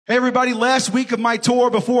Hey everybody, last week of my tour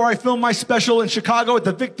before I film my special in Chicago at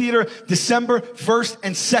the Vic Theater, December 1st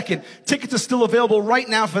and 2nd. Tickets are still available right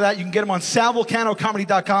now for that. You can get them on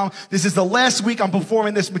salvulcanocomedy.com. This is the last week I'm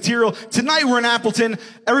performing this material. Tonight we're in Appleton.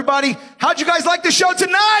 Everybody, how'd you guys like the show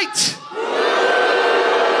tonight?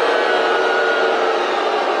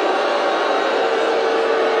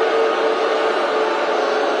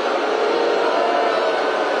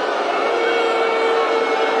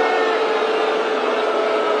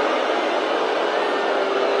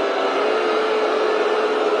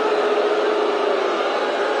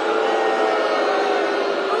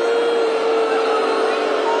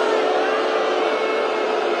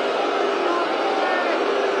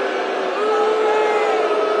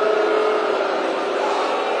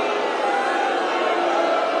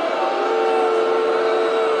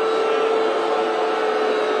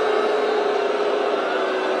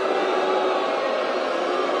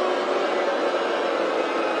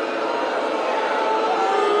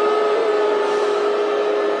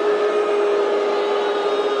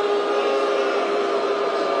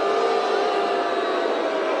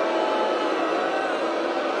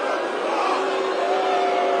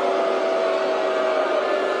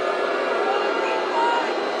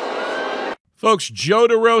 Folks, Joe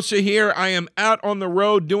DeRosa here. I am out on the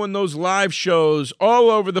road doing those live shows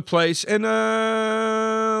all over the place. And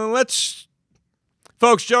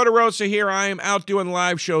folks, Joe DeRosa here. I am out doing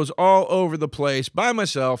live shows all over the place by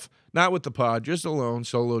myself. Not with the pod, just alone,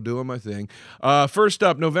 solo, doing my thing. First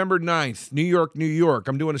up, November 9th, New York, New York.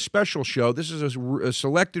 I'm doing a special show. This is a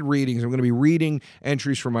selected readings. I'm going to be reading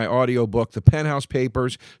entries from my audio book, The Penthouse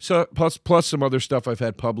Papers, plus some other stuff I've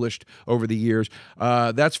had published over the years.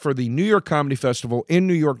 That's for the New York Comedy Festival in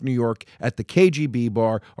New York, New York at the KGB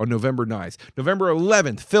Bar on November 9th. November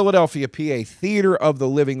 11th, Philadelphia, PA, Theater of the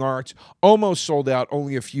Living Arts. Almost sold out,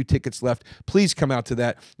 only a few tickets left. Please come out to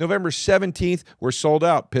that. November 17th, we're sold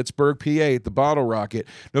out. Pittsburgh, PA at the Bottle Rocket.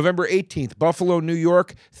 November 18th, Buffalo, New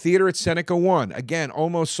York, Theater at Seneca 1. Again,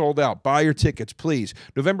 almost sold out. Buy your tickets, please.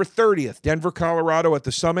 November 30th, Denver, Colorado at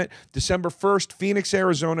the Summit. December 1st, Phoenix,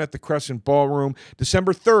 Arizona at the Crescent Ballroom.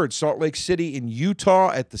 December 3rd, Salt Lake City in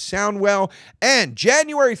Utah at the Soundwell. And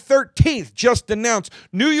January 13th, just announced,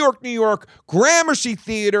 New York, New York, Gramercy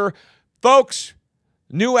Theater. Folks,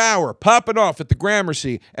 new hour popping off at the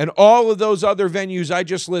Gramercy and all of those other venues I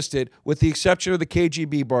just listed, with the exception of the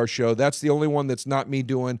KGB Bar show. That's the only one that's not me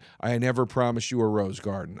doing I Never Promised You a Rose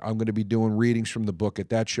Garden. I'm going to be doing readings from the book at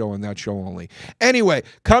that show and that show only. Anyway,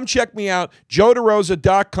 come check me out,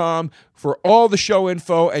 joederosa.com, for all the show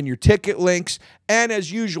info and your ticket links. And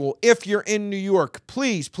as usual, if you're in New York,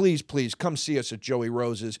 please, please, please come see us at Joey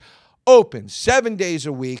Rose's. Open 7 days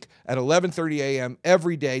a week at 11:30 a.m.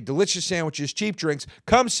 every day. Delicious sandwiches, cheap drinks.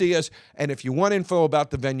 Come see us. And if you want info about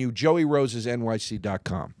the venue,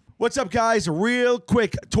 joeyrosesnyc.com. What's up, guys? Real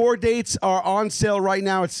quick, tour dates are on sale right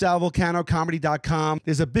now at salvulcanocomedy.com.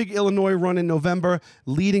 There's a big Illinois run in November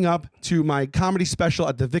leading up to my comedy special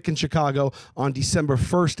at the Vic in Chicago on December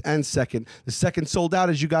 1st and 2nd. The 2nd sold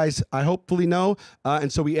out, as you guys, I hopefully know,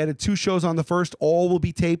 and so we added 2 shows on the 1st. All will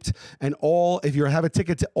be taped, and if you have a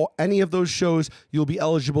ticket to any of those shows, you'll be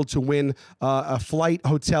eligible to win a flight,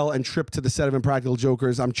 hotel, and trip to the set of Impractical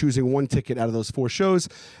Jokers. I'm choosing 1 ticket out of those 4 shows.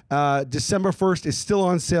 December 1st is still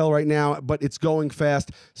on sale right now, but it's going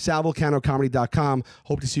fast. SalVulcanoComedy.com.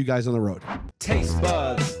 Hope to see you guys on the road. Taste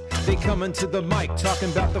buds, they coming to the mic,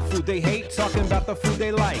 talking about the food they hate, talking about the food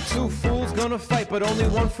they like. 2 fools gonna fight, but only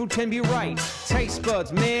 1 food can be right. Taste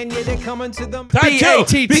buds, man, yeah, they coming to the Time 2.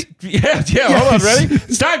 Hold on, ready?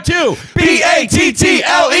 It's time 2.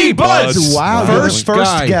 B-A-T-T-L-E, Buzz. Wow, First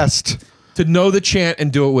guest to know the chant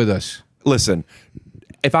and do it with us. Listen,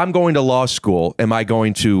 if I'm going to law school, am I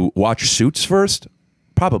going to watch Suits first?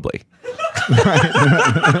 Probably.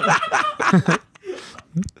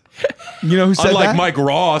 You know who said Unlike that? Mike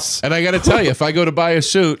Ross. And I got to tell you, if I go to buy a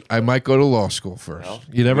suit, I might go to law school first. Well,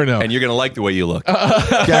 you never know. And you're going to like the way you look.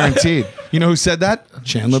 Guaranteed. You know who said that?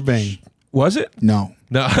 Chandler Bing. Was it? No.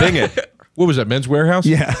 Bing it. What was that, Men's Warehouse?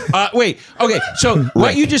 Yeah. Wait. Okay. So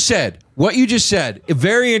what you just said,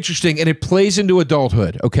 very interesting, and it plays into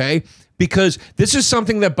adulthood. Okay. Because this is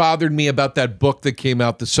something that bothered me about that book that came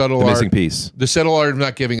out, The Subtle Art. Missing Piece. The Subtle Art of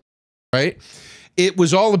Not Giving a right? It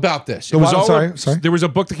was all about this. It was all sorry. There was a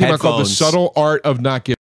book that came out called The Subtle Art of Not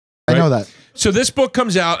Giving a I know that. So this book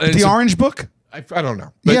comes out. And the orange book? I don't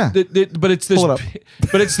know. But, yeah. But it's this.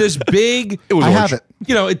 But it's this big. I have it.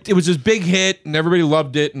 You know, it was this big hit, and everybody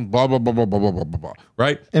loved it, and blah blah blah blah blah blah blah blah.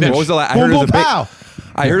 Right? And what was the last? I heard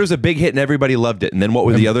it was a big hit, and everybody loved it. And then what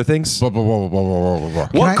were the other things? Blah blah blah blah blah blah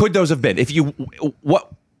blah. What could those have been? If you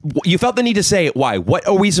You felt the need to say it. Why? What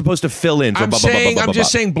are we supposed to fill in? For I'm blah, blah, blah, blah, blah, I'm blah,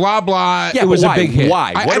 just blah? saying blah blah. Yeah, it was but a big hit.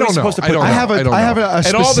 Why? I What are we don't know. supposed to I put don't down? know. I have a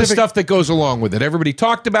and all the specific- stuff that goes along with it. Everybody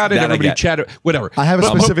talked about it. That I Everybody get. chatted. Whatever. I have a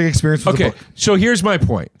But- specific experience with the Okay, book. so here's my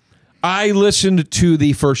point. I listened to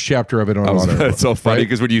the first chapter of it on audio. That's so funny right?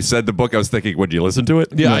 because when you said the book, I was thinking, would you listen to it?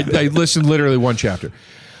 Yeah, I listened literally one chapter.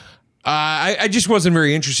 I just wasn't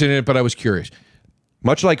very interested in it, but I was curious.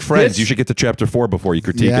 Much like Friends, This- you should get to chapter 4 before you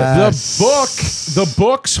critique Yeah. it. The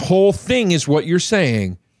book's whole thing is what you're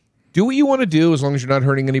saying. Do what you want to do as long as you're not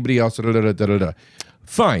hurting anybody else. Da, da, da, da, da, da.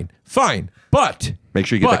 Fine, but Make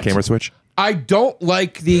sure you get that camera switch. I don't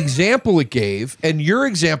like the example it gave, and your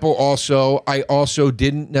example also. I also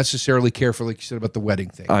didn't necessarily care for, like you said about the wedding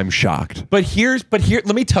thing. I'm shocked. But here,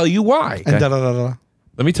 let me tell you why. And da-da-da-da.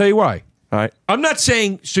 Let me tell you why. All right. I'm not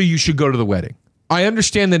saying so you should go to the wedding. I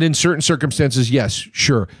understand that in certain circumstances, yes,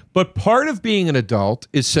 sure. But part of being an adult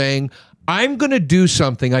is saying, I'm going to do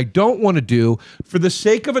something I don't want to do for the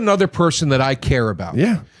sake of another person that I care about.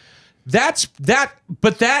 Yeah.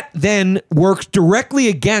 But that then works directly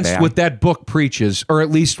against what that book preaches, or at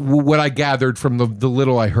least what I gathered from the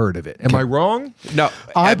little I heard of it. Am I wrong? No.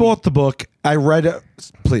 I bought the book. I read it.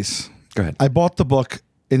 Please. Go ahead. I bought the book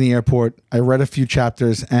in the airport. I read a few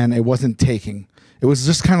chapters and it wasn't taking. It was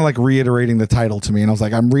just kind of like reiterating the title to me. And I was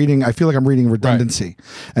like, I feel like I'm reading redundancy.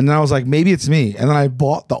 And then I was like, maybe it's me. And then I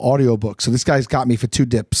bought the audiobook. So this guy's got me for 2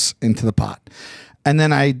 dips into the pot. And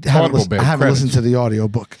then I haven't listened to the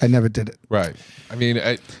audiobook. I never did it. Right. I mean,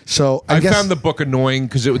 So I guess, found the book annoying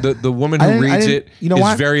because the woman I who didn't- I reads didn't- it you know is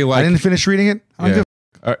what? very like. I didn't finish reading it. I don't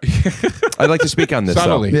Yeah. I'd like to speak on this,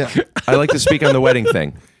 Subtly. though. Yeah. I'd like to speak on the wedding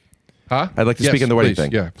thing. Huh? I'd like to speak on the wedding please.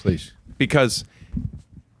 thing. Yeah, please. Because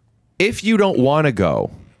if you don't want to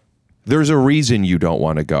go, there's a reason you don't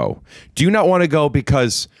want to go. Do you not want to go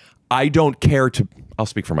because I don't care to... I'll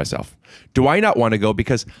speak for myself. Do I not want to go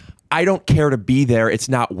because I don't care to be there, it's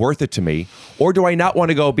not worth it to me? Or do I not want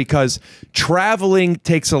to go because traveling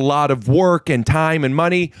takes a lot of work and time and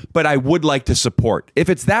money, but I would like to support? If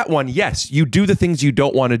it's that one, yes, you do the things you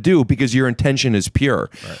don't want to do because your intention is pure.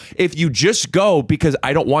 Right. If you just go because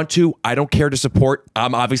I don't want to, I don't care to support,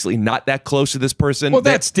 I'm obviously not that close to this person. Well,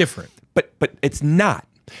 that's different. But it's not.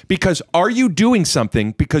 Because are you doing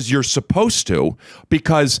something because you're supposed to,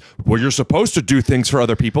 because, well, you're supposed to do things for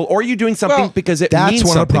other people, or are you doing something because it That's means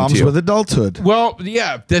one of the something to problems you? with adulthood. Well,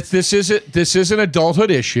 yeah, this is an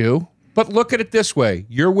adulthood issue. But look at it this way: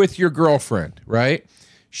 you're with your girlfriend, right?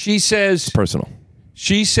 She says Personal.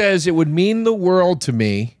 She says it would mean the world to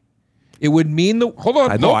me. It would mean the hold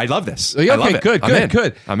on. No, I love this. Okay, I love it.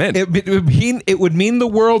 good. I'm in. It would mean the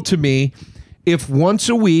world to me if once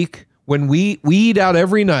a week, when we eat out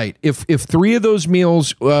every night, if 3 of those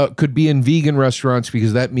meals could be in vegan restaurants,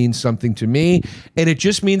 because that means something to me, and it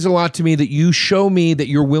just means a lot to me that you show me that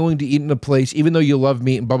you're willing to eat in a place even though you love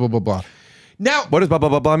meat and blah blah blah blah. Now, What does blah, blah,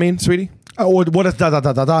 blah, blah mean, sweetie? What does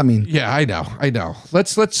da mean? yeah, I know.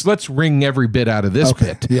 Let's wring every bit out of this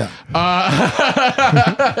bit. Yeah.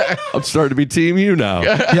 I'm starting to be team you now.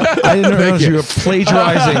 Yeah. I didn't realize you were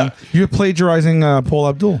plagiarizing. You were plagiarizing Paul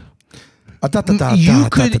Abdul.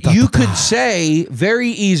 You could say very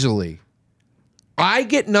easily, I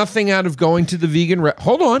get nothing out of going to the vegan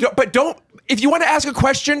hold on. But don't, if you want to ask a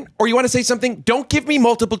question or you want to say something, don't give me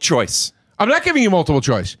multiple choice. I'm not giving you multiple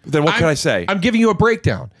choice. Then what can I say? I'm giving you a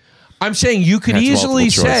breakdown. I'm saying you could That's easily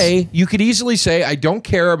multiple say, I don't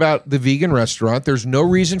care about the vegan restaurant. There's no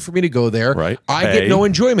reason for me to go there. Right. I A. get no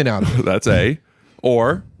enjoyment out of it. That's A.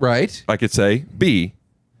 Or Right. I could say B.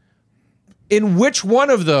 In which one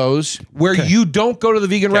of those where you don't go to the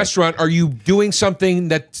vegan restaurant are you doing something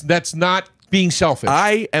that's not being selfish?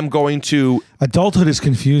 I am going to... Adulthood is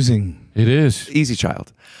confusing. It is. Easy,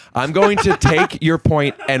 child. I'm going to take your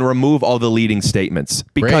point and remove all the leading statements.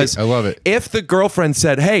 Because Great. I love it. If the girlfriend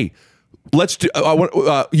said, hey, let's do,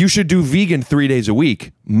 you should do vegan 3 days a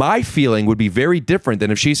week, my feeling would be very different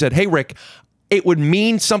than if she said, hey, Rick, it would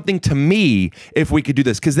mean something to me if we could do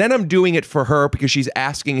this. Because then I'm doing it for her because she's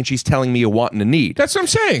asking and she's telling me a want and a need. That's what I'm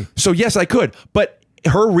saying. So yes, I could. But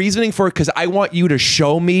her reasoning for it, because I want you to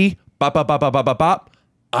show me, bop, bop, bop, bop, bop, bop, bop,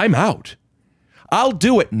 I'm out. I'll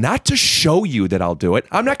do it, not to show you that I'll do it.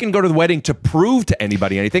 I'm not going to go to the wedding to prove to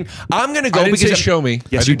anybody anything. I'm going to go I didn't because... say show me.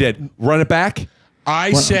 Yes, you did. Run it back.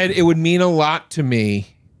 I said it would mean a lot to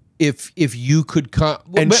me if you could come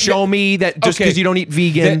And show me that just because you don't eat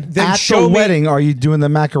vegan... Then At show the me, wedding, are you doing the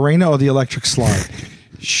Macarena or the electric slide?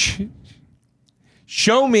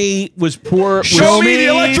 Show me was poor. Show me the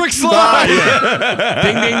electric slide!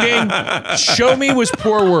 Ding, ding, ding. Show me was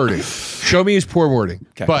poor wording. Show me is poor wording.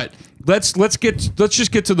 Okay. But let's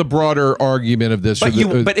just get to the broader argument of this.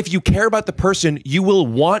 But if you care about the person, you will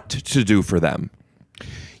want to do for them.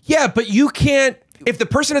 Yeah, but you can't. If the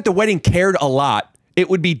person at the wedding cared a lot, it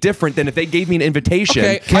would be different than if they gave me an invitation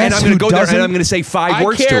Okay, and I'm going to go there and I'm going to say 5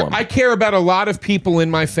 words to them. I care about a lot of people in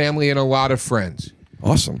my family and a lot of friends.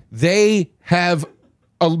 Awesome. They have,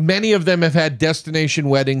 many of them have had destination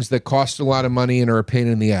weddings that cost a lot of money and are a pain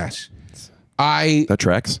in the ass. That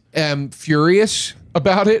tracks. Am furious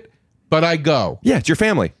about it, but I go. Yeah, it's your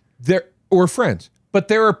family. Or friends. But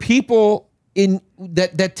there are people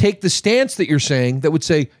that take the stance that you're saying that would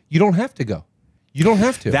say, you don't have to go. You don't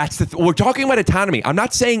have to. We're talking about autonomy. I'm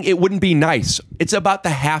not saying it wouldn't be nice. It's about the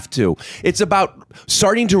have to. It's about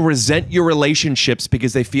starting to resent your relationships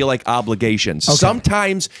because they feel like obligations. Okay.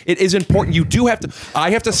 Sometimes it is important. You do have to. I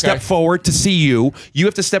have to step forward to see you. You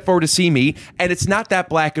have to step forward to see me. And it's not that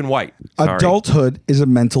black and white. Sorry. Adulthood is a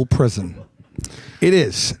mental prison. It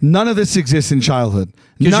is. None of this exists in childhood.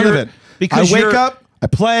 None of it. Because I wake up, I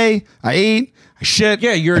play, I eat, I shit.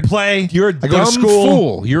 Yeah, I play. You're a dumb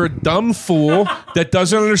fool. You're a dumb fool that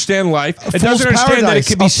doesn't understand life. It doesn't understand that it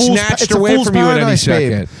can be snatched away from you at any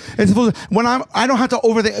second. It's when I don't have to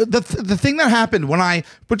the thing that happened when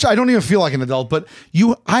which I don't even feel like an adult, but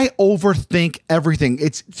I overthink everything.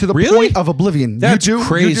 It's to the point of oblivion. That's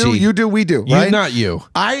crazy. You do, we do. Right? Not you.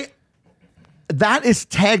 That is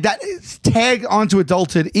tagged onto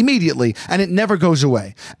adulthood immediately, and it never goes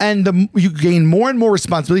away. And you gain more and more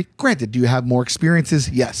responsibility. Granted, do you have more experiences?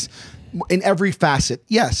 Yes. In every facet,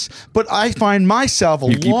 yes. But I find myself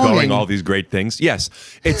You keep going all these great things. Yes.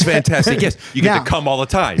 It's fantastic. Yes. You get to come all the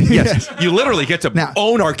time. Yes. You literally get to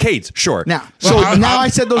own arcades. Sure. Now. I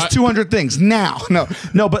said those 200 things. Now.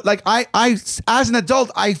 No, but like I as an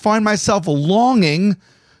adult, I find myself longing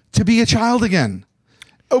to be a child again.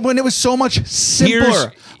 When it was so much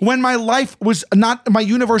simpler, when my life was my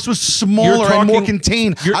universe was smaller and more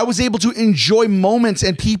contained, I was able to enjoy moments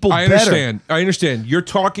and people better. I understand. You're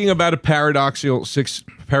talking about a paradoxical,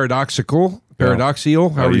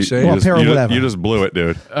 however you say it. Whatever. You just blew it,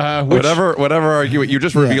 dude. Whatever argument you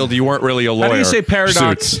just revealed, you weren't really a lawyer. How do you say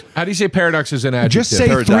paradox? Suits. How do you say paradox is an adjective? Just say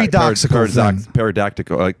three-doxicals.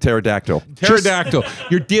 Pterodactyl. Pterodactyl.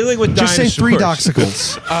 You're dealing with dinosaurs. Just say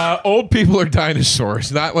three-doxicals. Old people are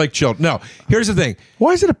dinosaurs, not like children. No, here's the thing.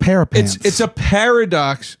 Why is it a pair of pants? It's a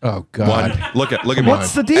paradox. Oh God. Look at me.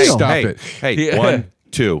 What's the deal? Stop it. Hey, 1,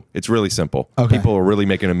 2. It's really simple. Okay. People are really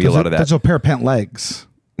making a meal out of that. That's a pair of pant legs.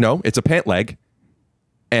 No, it's a pant leg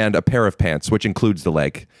and a pair of pants, which includes the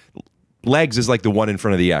leg. Legs is like the one in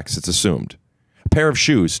front of the X. It's assumed. A pair of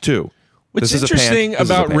shoes, too. What's interesting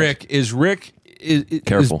about Rick is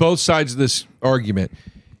both sides of this argument.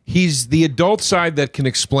 He's the adult side that can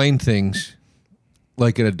explain things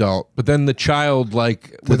like an adult, but then the child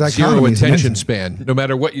with zero attention span, no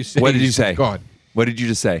matter what you say. What did you say? Gone. What did you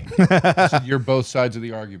just say? I said you're both sides of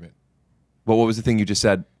the argument. Well, what was the thing you just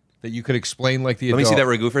said? That you could explain like the adult. Let me see that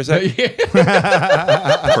ragu for a second.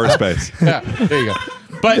 First base. Yeah, there you go.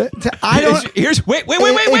 But wait.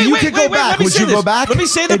 You could go back. Would you go back? Let me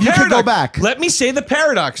say the paradox. You could go back. Let me say the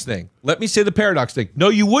paradox thing. No,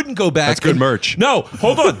 you wouldn't go back. That's good merch. No,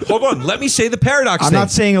 hold on. Let me say the paradox thing. I'm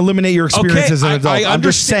not saying eliminate your experience as an adult. I'm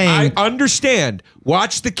just saying. I understand.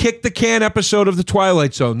 Watch the Kick the Can episode of The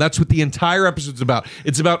Twilight Zone. That's what the entire episode's about.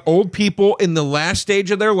 It's about old people in the last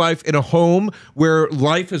stage of their life in a home where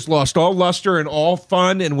life has lost all luster and all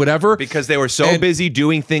fun and whatever. Because they were so busy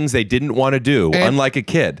doing things they didn't want to do, unlike a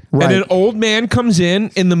kid. Right. And an old man comes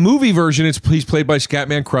in the movie version, he's played by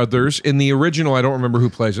Scatman Crothers. In the original, I don't remember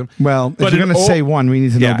who plays him. Well, if you're going to say one, we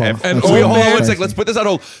need to know both. It's like, let's put this on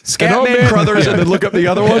hold. Scatman Crothers and then look up the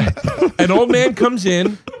other one. An old man comes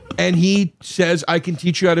in and he says, I can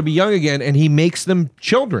teach you how to be young again. And he makes them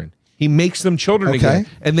children. Again.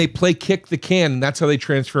 And they play Kick the Can. And that's how they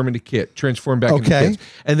transform back into kids.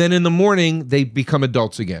 And then in the morning, they become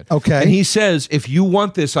adults again. Okay. And he says, if you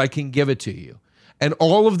want this, I can give it to you. And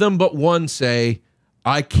all of them but one say,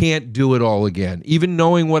 I can't do it all again. Even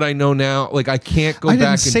knowing what I know now, I can't go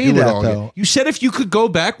back and do it all again. You said if you could go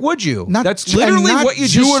back, would you? That's literally what you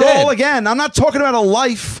just said. Do it all again. I'm not talking about a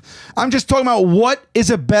life. I'm just talking about what is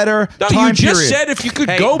a better time period. You just said if you could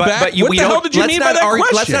go back. What the hell did you mean by that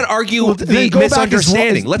question? Let's not argue the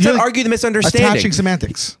misunderstanding. Let's not argue the misunderstanding. Attaching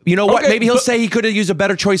semantics. You know what? Maybe he'll say he could have used a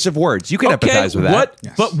better choice of words. You can empathize with that.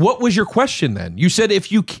 But what was your question then? You said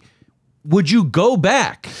would you go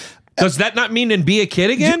back? Does that not mean and be a kid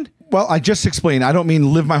again? Well, I just explained. I don't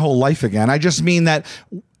mean live my whole life again. I just mean that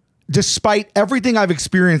despite everything I've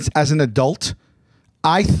experienced as an adult,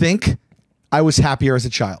 I think I was happier as a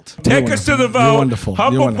child. Take us to the vote. You're wonderful. You're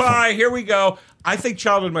Humble wonderful. pie. Here we go. I think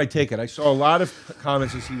childhood might take it. I saw a lot of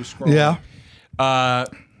comments as he was scrolling. Yeah.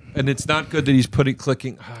 And it's not good that he's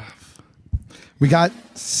clicking. We got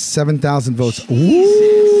 7,000 votes.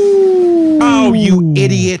 Ooh. Oh, you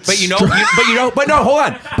idiots! But no, hold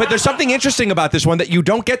on. But there's something interesting about this one that you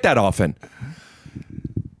don't get that often.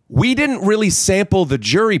 We didn't really sample the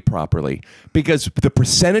jury properly because the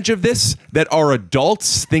percentage of this that are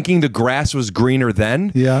adults thinking the grass was greener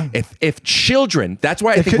then. Yeah. If children, that's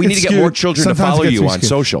why I think we need to get more children to follow you on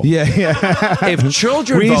social. Yeah. If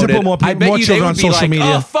children We need to voted, put more I bet more you they children would on be social like,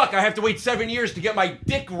 media. oh fuck, I have to wait 7 years to get my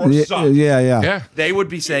dick sucked. Yeah. Yeah. They would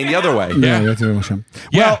be saying the other way. Yeah, that's very much.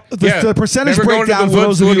 Yeah. Well, the percentage Never going to breakdown the for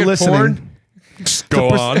woods those of to you look at listening. porn? Go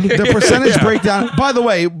on. The percentage breakdown. By the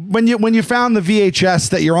way, when you found the VHS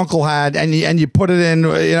that your uncle had and you put it in,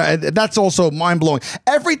 that's also mind blowing.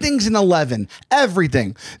 Everything's an 11.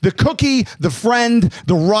 Everything. The cookie, the friend,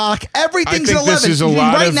 the rock. Everything's an think 11. this is a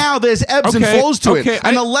lot right of- now, there's ebbs and Okay, flows to okay, it.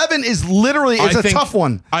 An 11 is literally it's a tough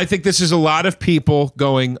one. I think this is a lot of people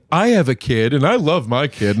going, I have a kid and I love my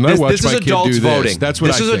kid and I watch This my is kid do adults this. voting. That's what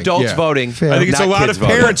this I is think. adults Yeah. voting. Fair. I think it's a not lot kids of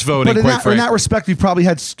voting. parents voting, But in quite that frankly. respect, we've probably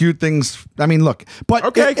had skewed things. I mean, look, but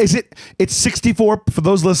Okay. it's 64 for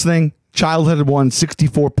those listening. Childhood had won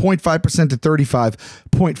 64.5% to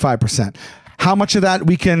 35.5%. How much of that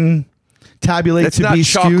we can tabulate That's to not be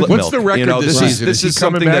chocolate skewed? What's the milk. record this season? This Is is he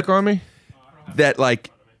coming something back that, on me? that like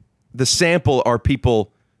the sample are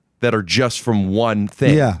people that are just from one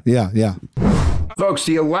thing. Yeah. Folks,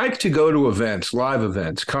 do you like to go to events, live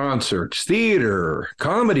events, concerts, theater,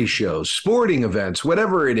 comedy shows, sporting events,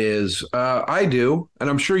 whatever it is? I do, and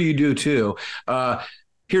I'm sure you do too.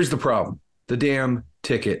 Here's the problem. The damn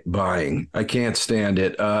ticket buying. I can't stand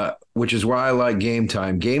it, which is why I like Game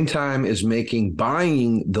Time. Game Time is making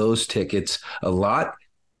buying those tickets a lot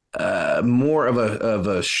more of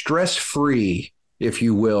a stress-free, if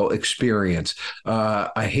you will, experience.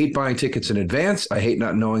 I hate buying tickets in advance. I hate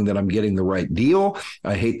not knowing that I'm getting the right deal.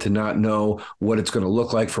 I hate to not know what it's going to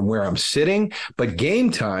look like from where I'm sitting. But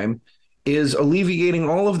Game Time is alleviating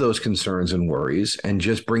all of those concerns and worries and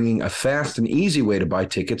just bringing a fast and easy way to buy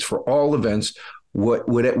tickets for all events,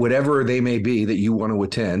 whatever they may be that you want to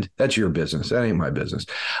attend. That's your business. That ain't my business.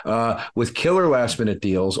 With killer last minute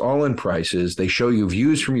deals, all in prices, they show you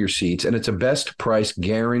views from your seats, and it's a best price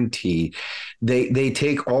guarantee. They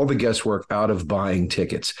take all the guesswork out of buying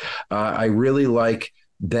tickets. I really like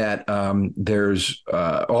that there's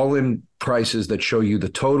all-in prices that show you the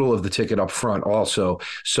total of the ticket up front also.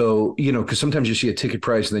 So, because sometimes you see a ticket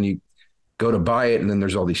price and then you go to buy it and then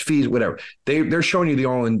there's all these fees, whatever. They're showing you the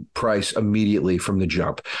all-in price immediately from the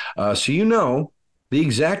jump. So the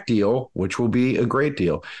exact deal, which will be a great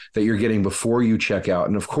deal, that you're getting before you check out.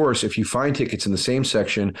 And of course, if you find tickets in the same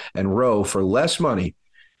section and row for less money,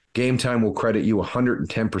 Game Time will credit you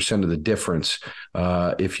 110% of the difference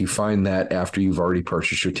if you find that after you've already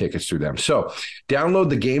purchased your tickets through them. So download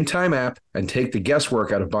the Game Time app and take the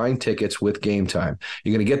guesswork out of buying tickets with Game Time.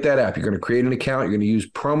 You're going to get that app. You're going to create an account. You're going to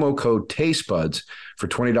use promo code TasteBuds for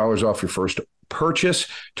 $20 off your first purchase.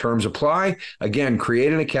 Terms apply. Again,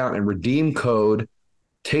 create an account and redeem code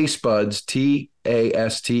TasteBuds,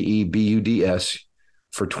 TasteBuds,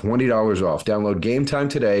 for $20 off. Download Game Time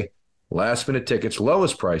today. Last minute tickets,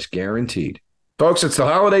 lowest price guaranteed. Folks, it's the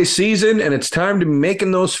holiday season, and it's time to be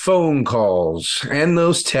making those phone calls and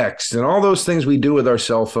those texts and all those things we do with our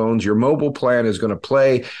cell phones. Your mobile plan is going to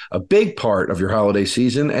play a big part of your holiday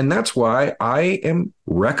season, and that's why I am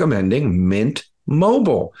recommending Mint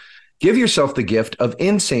Mobile. Give yourself the gift of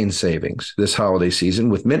insane savings this holiday season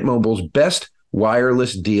with Mint Mobile's best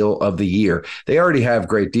wireless deal of the year. They already have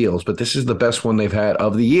great deals, but this is the best one they've had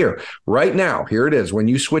of the year. Right now, here it is. When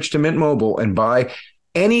you switch to Mint Mobile and buy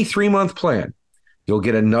any 3-month plan, you'll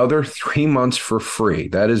get another 3 months for free.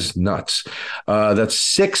 That is nuts. That's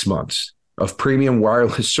 6 months of premium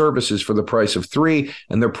wireless services for the price of 3,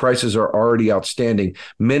 and their prices are already outstanding.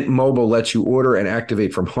 Mint Mobile lets you order and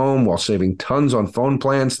activate from home while saving tons on phone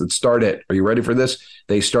plans that start at, are you ready for this?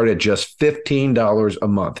 They start at just $15 a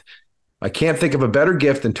month. I can't think of a better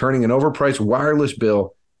gift than turning an overpriced wireless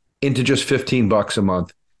bill into just $15 a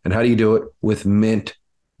month. And how do you do it? With Mint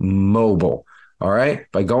Mobile. All right.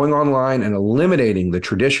 By going online and eliminating the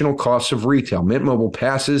traditional costs of retail, Mint Mobile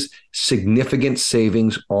passes significant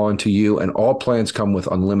savings on to you. And all plans come with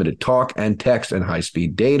unlimited talk and text and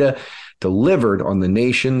high-speed data delivered on the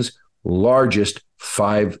nation's largest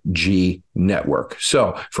 5G network.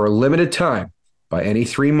 So for a limited time, buy any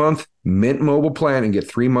 3-month Mint Mobile plan and get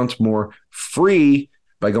 3 months more free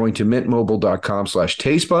by going to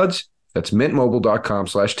mintmobile.com/tastebuds. That's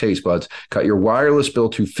mintmobile.com/tastebuds. Cut your wireless bill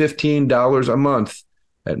to $15 a month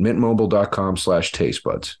at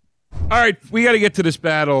mintmobile.com/tastebuds. All right, we got to get to this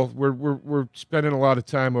battle. We're spending a lot of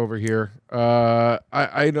time over here.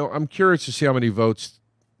 I know I'm curious to see how many votes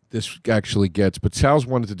this actually gets, but Sal's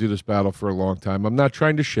wanted to do this battle for a long time. I'm not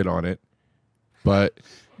trying to shit on it, but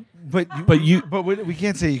we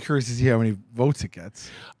can't say you're curious to see how many votes it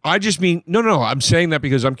gets. I just mean no. I'm saying that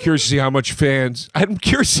because I'm curious to see how much fans. I'm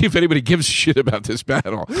curious to see if anybody gives a shit about this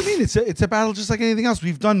battle. What do you mean? It's a battle just like anything else.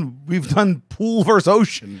 We've done pool versus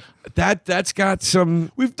ocean. That's got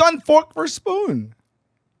some. We've done fork versus spoon.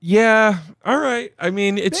 Yeah. All right. I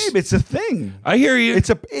mean, Babe, it's a thing. I hear you. It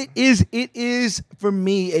is for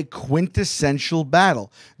me a quintessential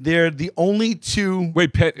battle. They're the only two. Wait,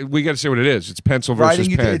 we got to say what it is. It's pencil versus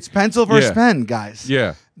pen. It's pencil versus pen, guys.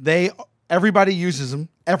 Yeah. Everybody uses them.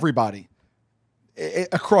 Everybody.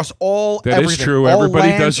 Across all. That everything. is true. All Everybody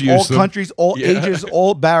lands, does use all them. Countries, all ages,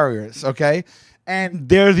 all barriers. Okay, and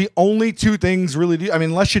they're the only two things really.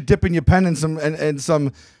 Unless you're dipping your pen in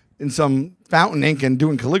some fountain ink and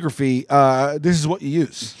doing calligraphy, this is what you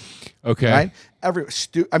use. Okay. Right?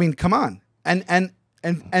 Come on. And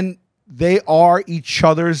they are each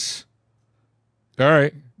other's. All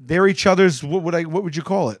right. They're each other's. What would you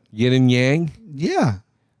call it? Yin and yang. Yeah.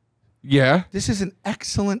 Yeah. This is an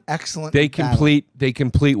excellent battle. They complete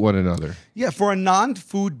one another. Yeah, for a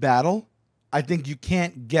non-food battle, I think you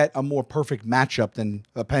can't get a more perfect matchup than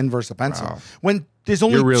a pen versus a pencil. Wow. When there's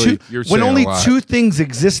only only two things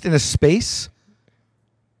exist in a space,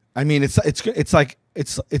 it's like a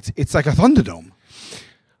Thunderdome.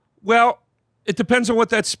 Well, it depends on what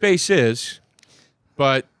that space is,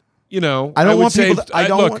 but I don't want people.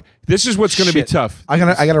 Look, this is what's going to be tough. I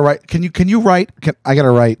gotta write. Can you write? I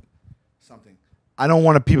gotta write something. I don't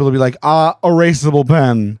want people to be like erasable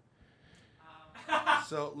pen.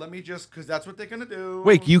 So let me because that's what they're gonna do.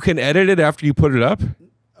 Wait, you can edit it after you put it up?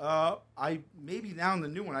 Maybe now in the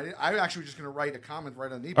new one. I'm actually just gonna write a comment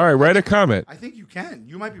right underneath. All right, write a comment. I think you can.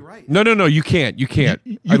 You might be right. No, you can't. You can't.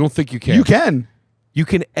 I don't think you can. You can. You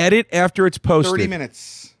can edit after it's posted. 30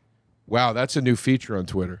 minutes. Wow, that's a new feature on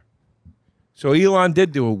Twitter. So Elon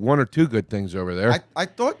did do one or two good things over there. I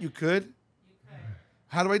thought you could.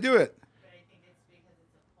 How do I do it?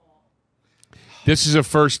 This is a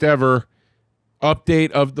first ever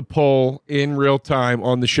update of the poll in real time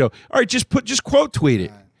on the show. All right, just quote tweet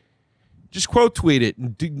it. Just quote tweet it.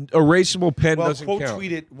 Erasable pen doesn't count. Quote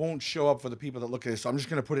tweet it won't show up for the people that look at it, so I'm just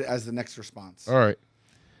going to put it as the next response. All right.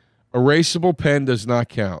 Erasable pen does not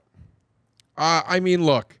count.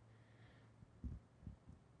 Look.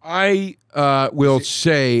 I will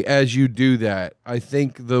say, as you do that, I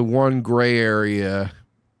think the one gray area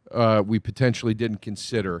we potentially didn't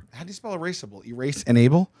consider. How do you spell erasable? Erase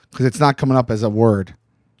enable? Because it's not coming up as a word.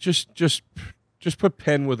 Just put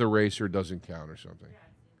pen with eraser doesn't count or something.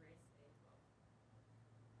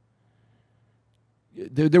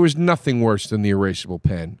 There was nothing worse than the erasable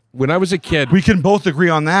pen. When I was a kid... We can both agree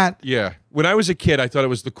on that. Yeah. When I was a kid, I thought it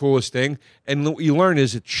was the coolest thing. And what you learn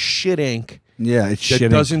is it's shit ink. Yeah, it's shit. That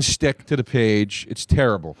doesn't stick to the page. It's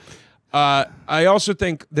terrible. I also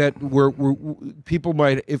think that people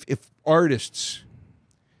might, if artists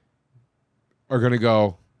are going to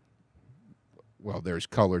go, well, there's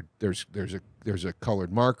colored, there's a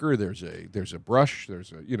colored marker, there's a brush,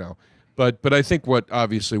 but I think what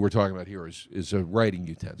obviously we're talking about here is a writing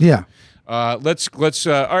utensil. Yeah. Let's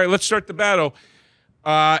start the battle.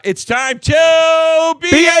 It's time to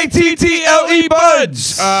BATTLE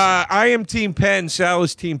Buds. I am Team Pen. Sal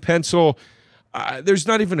is Team Pencil. There's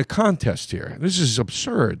not even a contest here. This is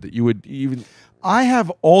absurd that you would even. I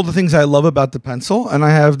have all the things I love about the pencil, and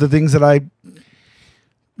I have the things that I'm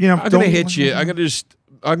gonna hit you. I'm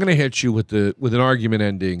gonna hit you with an argument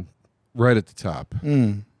ending right at the top.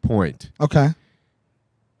 Point. Okay.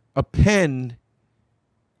 A pen.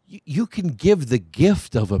 You can give the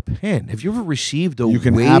gift of a pen. Have you ever received a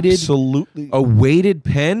weighted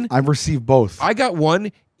pen? I've received both. I got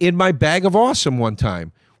one in my bag of awesome one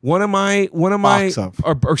time. My box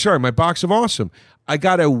of awesome. I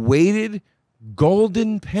got a weighted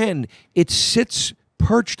golden pen. It sits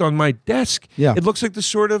perched on my desk. Yeah. It looks like the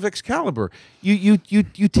sword of Excalibur. You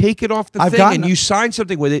take it off the thing and you sign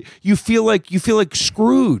something with it. You feel like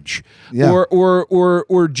Scrooge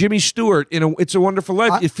or Jimmy Stewart in It's a Wonderful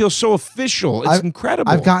Life. It feels so official. It's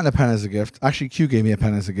incredible. I've gotten a pen as a gift. Actually, Q gave me a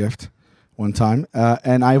pen as a gift one time,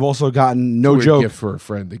 and I've also gotten no joke gift for a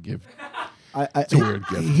friend to give. It's a weird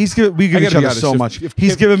gift. We give each other so much.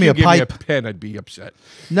 He's given me a pipe. Give me a pen, I'd be upset.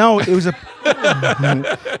 No, it was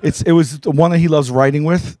it was the one that he loves writing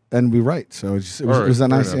with, and we write. So it was that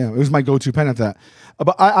nice. Yeah, it was my go-to pen at that.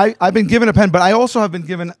 But I've been given a pen, but I also have been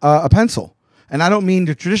given a pencil. And I don't mean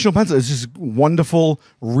the traditional pencil. It's just wonderful,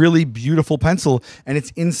 really beautiful pencil. And it's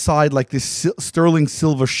inside like this sterling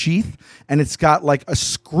silver sheath. And it's got like a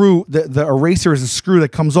screw. The eraser is a screw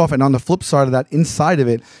that comes off. And on the flip side of that, inside of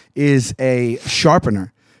it is a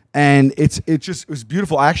sharpener. And it was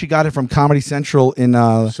beautiful. I actually got it from Comedy Central in...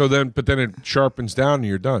 But then it sharpens down and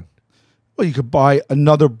you're done. Well, you could buy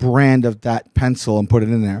another brand of that pencil and put it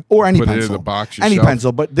in there, or any pencil. Put it in the box yourself. Any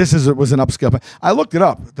pencil, but this was an upscale pen. I looked it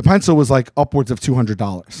up. The pencil was like upwards of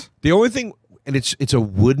 $200. The only thing, and it's a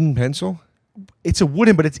wooden pencil. It's a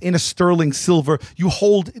wooden, but it's in a sterling silver. You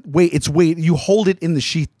hold You hold it in the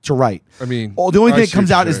sheath to write. I mean, the only thing that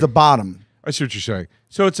comes out is the bottom. I see what you're saying.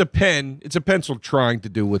 So it's a pen. It's a pencil trying to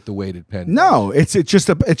do what the weighted pen. No, it's just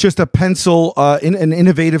a pencil, an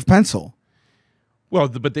innovative pencil. Well,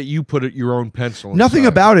 but that you put your own pencil. Nothing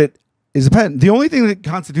about it is a pen. The only thing that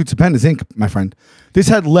constitutes a pen is ink, my friend. This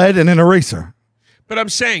had lead and an eraser. But I'm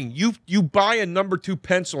saying you buy a number 2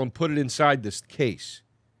 pencil and put it inside this case.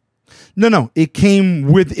 No, it came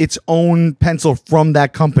with its own pencil from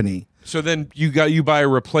that company. So then you buy a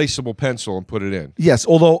replaceable pencil and put it in. Yes,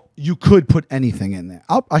 although you could put anything in there.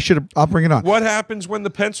 I'll bring it on. What happens when the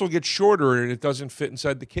pencil gets shorter and it doesn't fit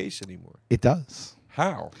inside the case anymore? It does.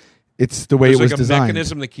 How? It's the way it was like designed. a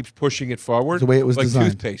mechanism that keeps pushing it forward. The way it was like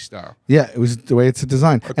designed. Toothpaste style. Yeah, it was the way it's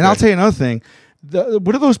designed. Okay. And I'll tell you another thing.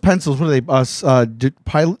 What are those pencils? What are they?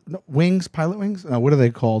 Pilot wings? What are they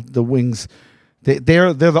called? The wings.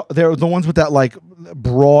 They're the ones with that like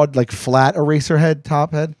broad, like flat eraser head,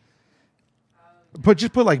 top head.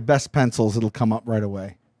 Just put like best pencils. It'll come up right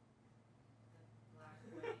away.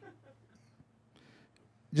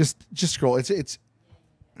 Just scroll. It's.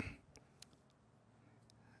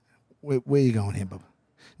 Where are you going here, Bubba?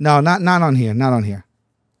 No, not on here. Not on here.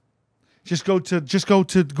 Just go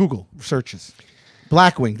to Google searches.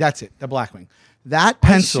 Blackwing. That's it. The Blackwing. That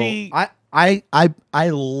pencil. I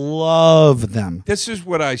love them. This is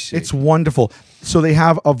what I see. It's wonderful. So they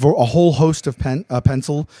have a whole host of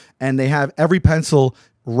pencil, and they have every pencil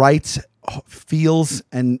writes, feels,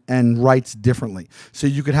 and writes differently. So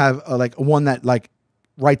you could have like one that like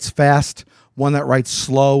writes fast, one that writes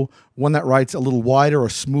slow, one that writes a little wider or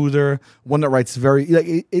smoother, one that writes very.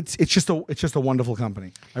 It's just a wonderful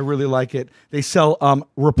company. I really like it. They sell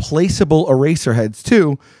replaceable eraser heads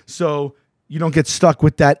too, so you don't get stuck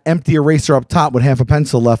with that empty eraser up top with half a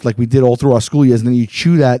pencil left, like we did all through our school years, and then you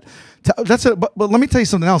chew that. But let me tell you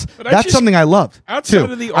something else. That's something I loved outside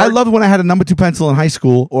too. Of the I loved when I had a number 2 pencil in high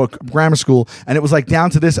school or grammar school, and it was like down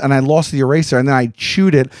to this, and I lost the eraser, and then I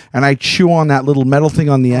chewed it, and I chew on that little metal thing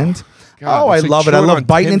on the end. God, I love it. I love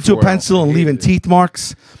biting into a pencil and leaving teeth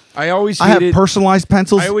marks. I have personalized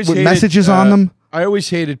pencils with messages on them. I always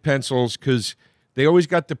hated pencils because they always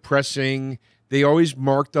got depressing. They always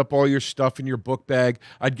marked up all your stuff in your book bag.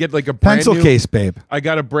 I'd get like a pencil case, babe.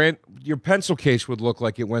 Your pencil case would look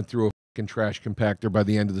like it went through a fucking trash compactor by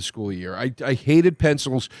the end of the school year. I hated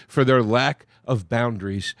pencils for their lack of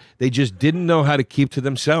boundaries. They just didn't know how to keep to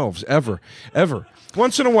themselves ever.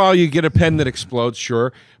 Once in a while, you get a pen that explodes,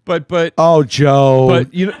 sure, but oh, Joe.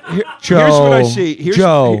 But Joe, here's what I see.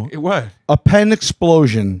 What? A pen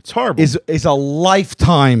explosion. It's horrible. Is a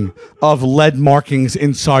lifetime of lead markings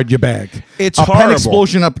inside your bag. It's a horrible. Pen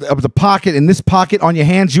explosion up the pocket, in this pocket on your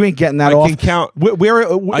hands. You ain't getting that off. I can count.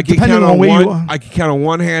 I can count on I can count on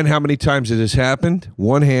one hand how many times it has happened.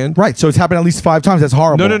 One hand. Right. So it's happened at least 5 times. That's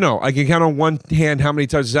horrible. No. I can count on one hand how many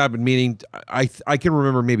times it's happened. Meaning, I can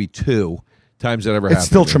remember maybe 2 times that ever happened. It's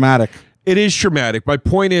still traumatic. It is traumatic. My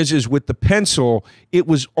point is with the pencil, it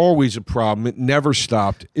was always a problem. It never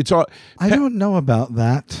stopped. I don't know about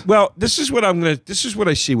that. Well, this is what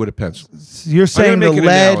I see with a pencil. You're saying the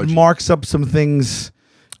lead marks up some things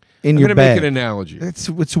in your bag. I'm going to make an analogy.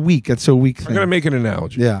 It's weak. That's a weak thing. I'm going to make an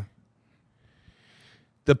analogy. Yeah.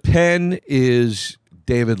 The pen is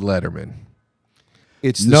David Letterman.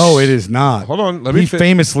 It is not. Hold on. He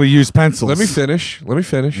famously used pencils. Let me finish.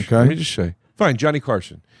 Okay. Let me just say. Fine, Johnny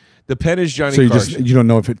Carson. The pen is Johnny Carson. You don't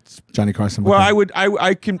know if it's Johnny Carson. Well,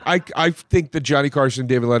 I think that Johnny Carson and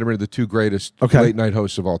David Letterman are the 2 greatest late night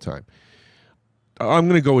hosts of all time. I'm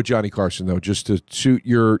going to go with Johnny Carson though, just to suit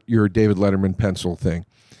your David Letterman pencil thing.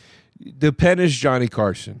 The pen is Johnny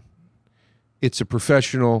Carson. It's a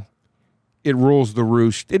professional. It rules the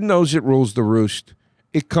roost. It knows it rules the roost.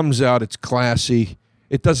 It comes out. It's classy.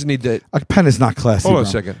 It doesn't need to. A pen is not classy. Hold on bro.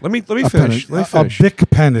 a second. Let me A finish. pen- Let me finish. A Bic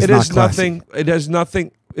pen is It not has classy. nothing. It has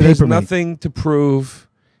nothing. It has Paper mate. nothing to prove.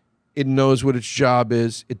 It knows what its job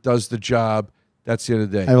is. It does the job. That's the end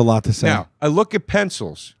of the day. I have a lot to say. Now, I look at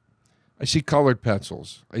pencils. I see colored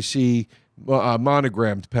pencils. I see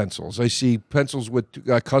monogrammed pencils. I see pencils with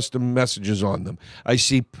custom messages on them. I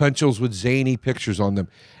see pencils with zany pictures on them.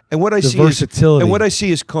 And what I The see versatility. and what I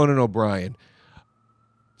see is Conan O'Brien.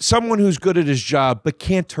 Someone who's good at his job but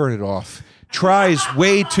can't turn it off. Tries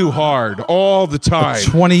way too hard all the time.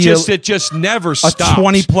 20-year it just never a stops.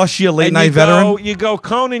 20-plus year late And night you veteran. Go, you go,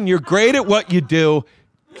 Conan, you're great at what you do.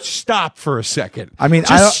 Stop for a second. I mean,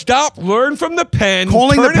 just stop. Learn from the pen.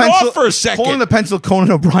 Calling turn the pencil it off for a second. Calling the pencil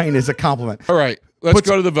Conan O'Brien is a compliment. All right, let's Put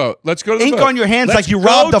go to the vote. Let's go to the Ink vote. on your hands Let's like you go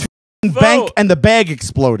robbed to the the bank vote. and the bag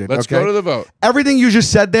exploded. Let's okay? go to the vote. Everything you just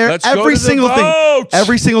said there, Let's go every to the single thing, vote.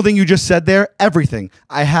 every single thing you just said there, everything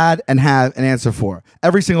I had and have an answer for.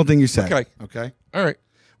 Every single thing you said. Okay. Okay. All right.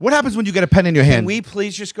 What happens when you get a pen in your Can hand? we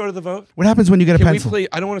please just go to the vote? What happens when you get a Can we pencil? please?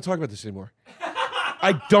 I don't want to talk about this anymore.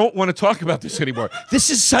 I don't want to talk about this anymore. This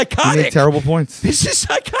is You psychotic. make terrible points. This is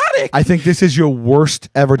psychotic. I think this is your worst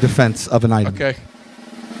ever defense of an item. Okay.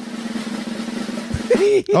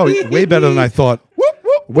 Oh, way better than I thought.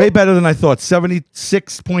 Way better than I thought.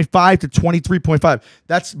 76.5 to 23.5.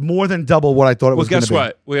 That's more than double what I thought it Well, was going to guess be.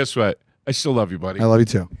 what? Well, guess what? I still love you, buddy. I love you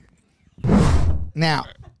too. Now,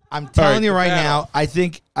 I'm telling right, you right now. now, I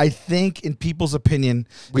think in people's opinion,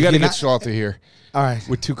 We if got to you're get not- salty here. All right.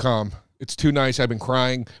 We're too calm. It's too nice. I've been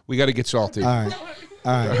crying. We got to get salty. All right.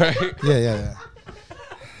 All right. All right. Yeah.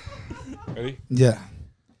 Ready? Yeah.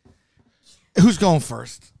 Who's going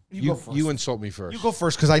first? You go first. You insult me first. You go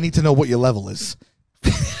first because I need to know what your level is.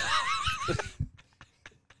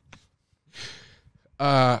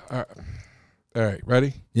 All right.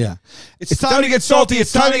 Ready? Yeah. It's time to get salty.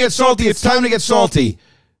 It's time to get salty. It's time to get salty.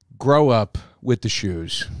 Grow up with the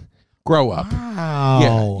shoes. Grow up. Wow.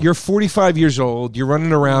 Yeah. You're 45 years old. You're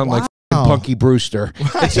running around like Punky Brewster.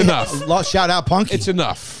 It's enough. Shout out Punky. It's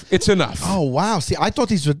enough. It's enough. Oh wow. See, I thought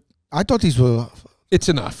these were It's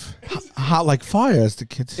enough. hot like fire, as the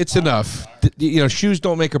kids. It's enough. You know, shoes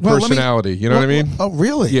don't make a Well, let me- personality. You know what I mean? Oh,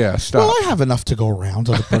 really? Yeah, stop. Well, I have enough to go around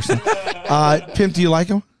on the person. Pimp, do you like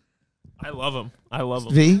him? I love him. I love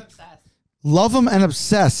him. V? Love him and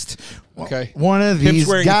obsessed. Okay. One of Pimp's these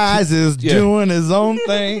wearing guys is yeah. doing his own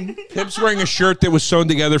thing. Pimp's wearing a shirt that was sewn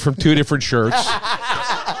together from two different shirts.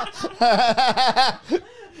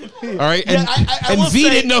 All right, and, I will V say-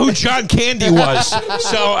 didn't know who John Candy was,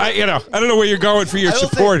 so I don't know where you're going for your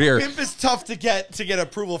support here. Pimp is tough to get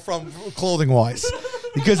approval from clothing wise,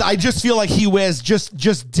 because I just feel like he wears just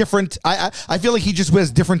different. I feel like he just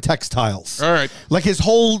wears different textiles. All right. like his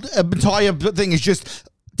whole entire thing is just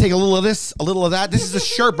take a little of this, a little of that. This is a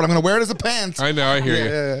shirt, but I'm gonna wear it as a pants. I know, I hear you.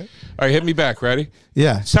 Yeah. All right, hit me back. Ready?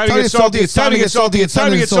 Yeah. It's time to get salty. It's time to get salty. It's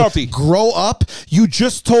time to get salty. Grow up. You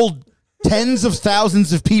just told tens of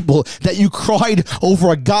thousands of people that you cried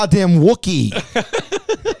over a goddamn Wookiee.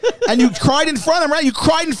 And you cried in front of him, right? You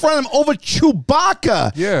cried in front of him over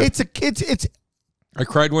Chewbacca. Yeah. It's I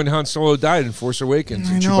cried when Han Solo died in Force Awakens.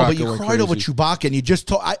 I and know, Chewbacca but you went cried over crazy. Chewbacca, and you just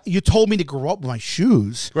you told me to grow up with my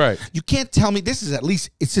shoes. Right. You can't tell me it's at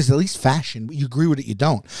least fashion. You agree with it, you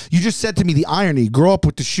don't. You just said to me the irony, grow up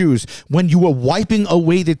with the shoes, when you were wiping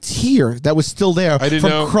away the tear that was still there I didn't from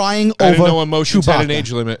know. crying I over didn't know emotions Chewbacca. had an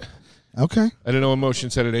age limit. Okay. I didn't know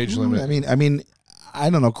emotions had an age limit. I mean, I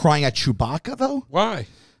don't know. Crying at Chewbacca though. Why?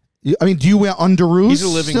 Do you wear underoos? He's a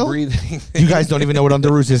living, still? breathing thing. You guys don't even know what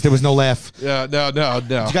underoos is. There was no laugh. Yeah, no.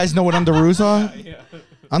 Do you guys know what underoos are?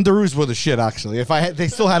 Underoos were the shit. Actually, if they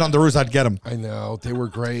still had underoos, I'd get them. I know. They were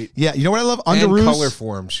great. Yeah, you know what I love? And Underoos. color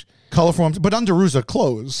forms. Color forms, but underoos are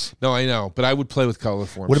clothes. No, I know. But I would play with color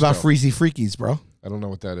forms. What about still. freezy freakies, bro? I don't know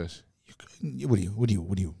what that is. What do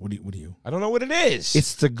you? I don't know what it is.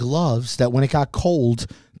 It's the gloves that when it got cold,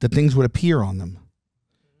 the things would appear on them.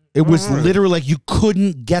 It was literally like you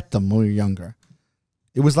couldn't get them when you were younger.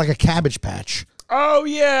 It was like a Cabbage Patch. Oh,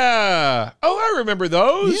 yeah. Oh, I remember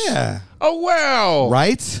those. Yeah. Oh, wow.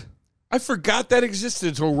 Right? I forgot that existed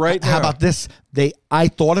until right now. How about this? I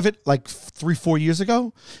thought of it like 3-4 years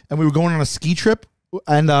ago, and we were going on a ski trip,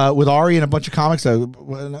 and with Ari and a bunch of comics,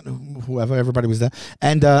 whoever, everybody was there,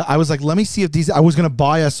 and I was like, let me see if these. I was gonna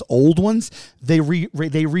buy us old ones. They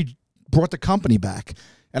brought the company back,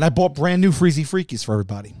 and I bought brand new Freezy Freakies for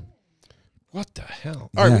everybody. What the hell?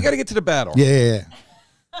 All right, we got to get to the battle. Yeah.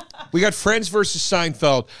 We got Friends versus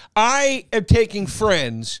Seinfeld. I am taking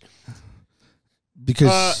Friends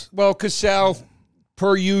Because because Sal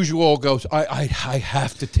per usual, goes, I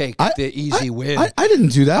have to take the easy win. I didn't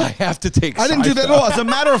do that. I have to take I didn't do that at all. As a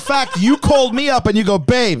matter of fact, you called me up and you go,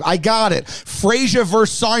 babe, I got it. Frasier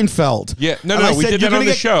versus Seinfeld. Yeah, no, And I we said, did "You're that on gonna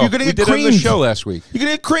the get- show. You're going to We get did it on creamed. the show last week. You're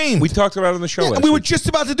going to get creamed. We talked about it on the show last we were week. just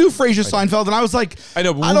about to do Frasier Seinfeld, and I was like, I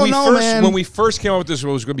know, but I don't know, man. when we first came up with this, it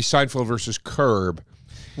was going to be Seinfeld versus Curb.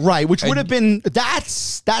 Right, which would have been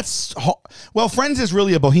well, Friends is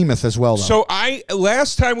really a behemoth as well, though. So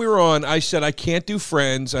last time we were on, I said I can't do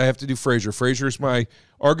Friends. I have to do Frasier. Frasier is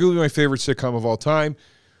arguably my favorite sitcom of all time.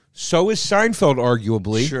 So is Seinfeld,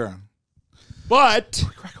 arguably. Sure. But Can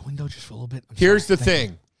we crack a window just for a little bit? here's the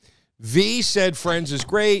thing. V said Friends is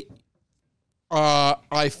great.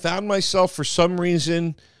 I found myself for some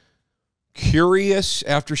reason curious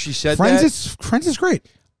after she said that. Friends is great.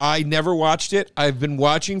 I never watched it. I've been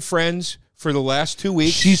watching Friends for the last 2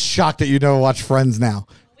 weeks. She's shocked that you never watch Friends now.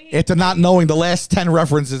 After not knowing the last 10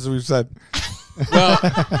 references we've said. Well,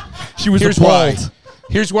 she was here's why. appalled.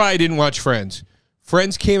 Here's why I didn't watch Friends.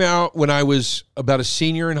 Friends came out when I was about a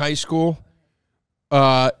senior in high school.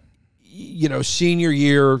 Senior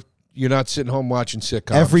year, you're not sitting home watching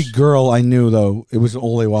sitcoms. Every girl I knew, though, it was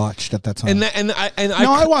all they watched at that time.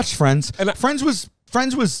 I watched Friends. And Friends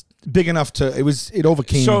was big enough to it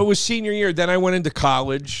overcame. So it was senior year. Then I went into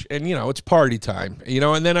college, and it's party time.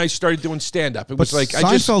 And then I started doing stand up. It was like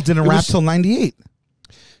Seinfeld didn't wrap till '98.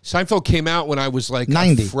 Seinfeld came out when I was like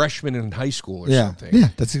 90. a freshman in high school or Yeah, something. yeah,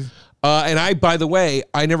 that's. And by the way,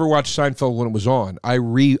 I never watched Seinfeld when it was on.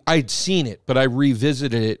 I'd seen it, but I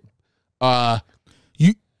revisited it.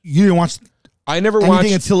 You didn't watch. I never anything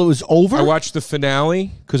watched until it was over. I watched the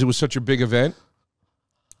finale because it was such a big event,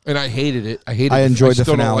 and I hated it. I enjoyed the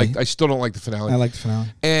finale. I still don't like the finale. I like the finale.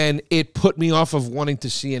 And it put me off of wanting to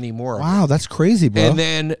see any more. Wow, that's crazy, bro. And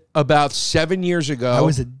then about 7 years ago, I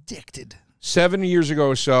was addicted. 7 years ago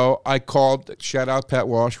or so, I called, shout out Pat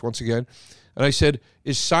Walsh once again, and I said,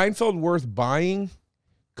 is Seinfeld worth buying?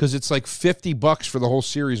 Because it's like $50 for the whole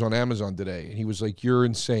series on Amazon today. And he was like, you're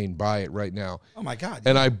insane. Buy it right now. Oh, my God.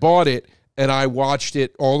 And I bought it, and I watched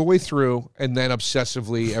it all the way through, and then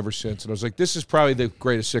obsessively ever since. And I was like, this is probably the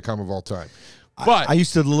greatest sitcom of all time. But I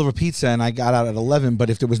used to deliver pizza, and I got out at 11. But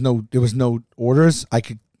if there was no orders, I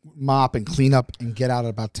could mop and clean up and get out at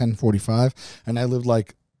about 10:45. And I lived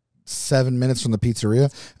like 7 minutes from the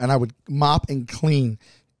pizzeria, and I would mop and clean.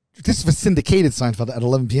 This was syndicated Seinfeld at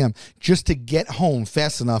 11 p.m. just to get home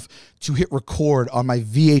fast enough to hit record on my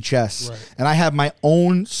VHS. Right. And I have my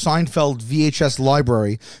own Seinfeld VHS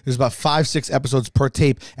library. There's about 5-6 episodes per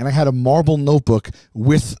tape, and I had a marble notebook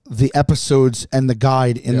with the episodes and the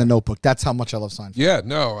guide in the notebook. That's how much I love Seinfeld. yeah,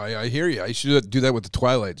 no, I hear you. I used to do that with the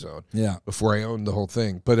Twilight Zone. Yeah. Before I owned the whole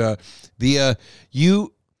thing. But I love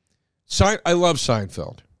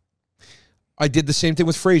Seinfeld. I did the same thing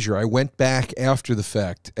with Frasier. I went back after the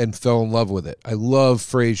fact and fell in love with it. I love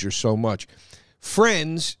Frasier so much.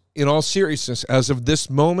 Friends, in all seriousness, as of this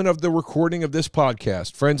moment of the recording of this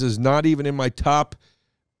podcast, Friends is not even in my top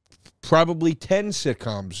probably 10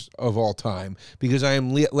 sitcoms of all time because I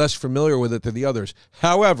am less familiar with it than the others.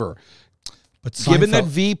 However, given that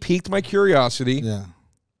V piqued my curiosity,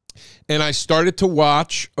 and I started to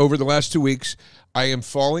watch over the last 2 weeks, I am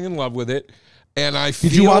falling in love with it. And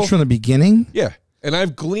Did you watch from the beginning? Yeah. And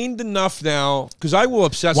I've gleaned enough now, because I will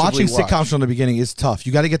obsessively Watching watch. sitcoms from the beginning is tough.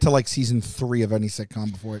 You got to get to like season 3 of any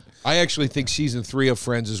sitcom before it. I actually think season 3 of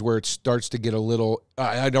Friends is where it starts to get a little.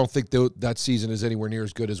 I don't think that season is anywhere near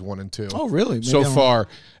as good as 1 and 2. Oh, really? Maybe so I'm far,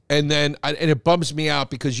 and then and it bums me out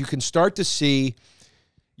because you can start to see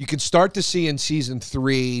in season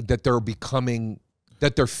 3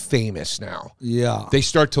 that they're famous now. Yeah, they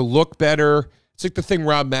start to look better. It's like the thing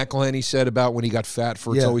Rob McElhenney said about when he got fat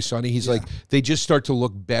for It's Always Sunny. He's like, they just start to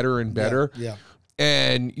look better and better. Yeah.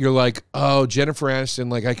 And you're like, oh, Jennifer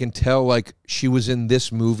Aniston, like I can tell like she was in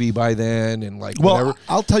this movie by then and like whatever.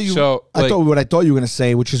 I'll tell you so, what I thought you were going to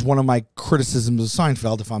say, which is one of my criticisms of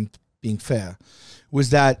Seinfeld, if I'm being fair, was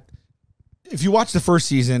that if you watch the first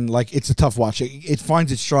season, like it's a tough watch. It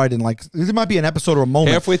finds its stride in like there might be an episode or a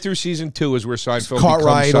moment. Halfway through season 2 is where Seinfeld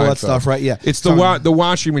Cartwright, becomes Seinfeld. all that stuff, right? Yeah, it's the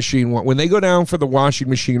washing machine one when they go down for the washing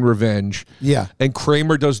machine revenge. Yeah, and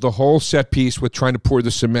Kramer does the whole set piece with trying to pour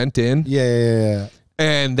the cement in. Yeah.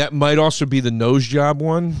 And that might also be the nose job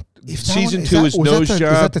one. Season 2 is nose job.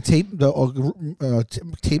 Is that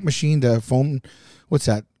the tape machine, the phone? What's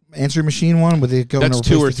that? Answering machine one? Where they go? That's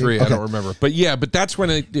 2 or 3. Okay. I don't remember. But yeah, that's when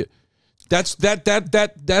it. That's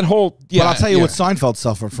that whole. Yeah, but I'll tell you what Seinfeld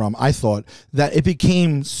suffered from. I thought that it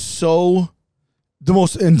became so the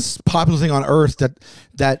most popular thing on earth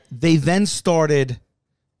that they then started.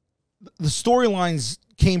 The storylines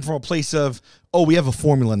came from a place of, oh, we have a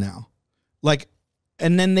formula now. Like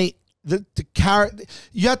and then the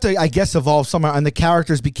you have to, I guess, evolve somewhere, and the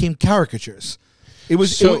characters became caricatures.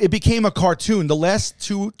 It became a cartoon. The last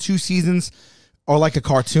two seasons are like a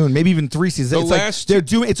cartoon, maybe even 3 seasons.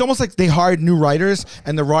 It's almost like they hired new writers,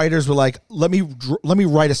 and the writers were like, "Let me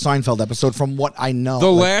write a Seinfeld episode from what I know."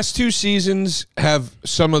 The last 2 seasons have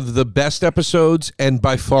some of the best episodes, and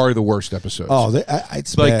by far the worst episodes. Oh,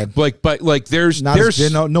 it's bad. There's they're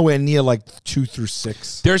nowhere near like 2 through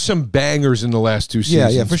 6. There's some bangers in the last 2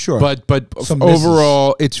 seasons. Yeah, for sure. But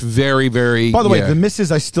overall, it's very, very. By the way, the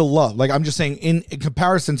misses I still love. Like, I'm just saying in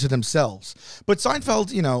comparison to themselves. But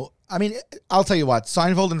Seinfeld, I mean, I'll tell you what,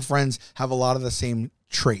 Seinfeld and Friends have a lot of the same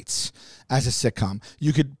traits as a sitcom.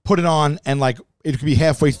 You could put it on and like it could be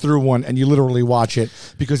halfway through one and you literally watch it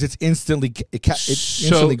because it instantly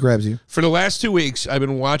grabs you. For the last 2 weeks, I've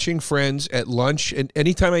been watching Friends at lunch, and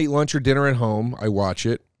anytime I eat lunch or dinner at home, I watch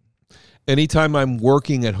it. Anytime I'm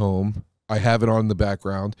working at home, I have it on in the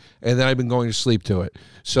background, and then I've been going to sleep to it.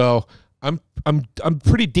 So I'm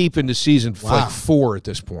pretty deep into season like 4 at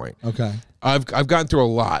this point. Okay. I've gotten through a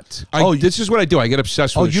lot. This is what I do. I get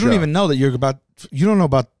obsessed with the show. You don't even know that you don't know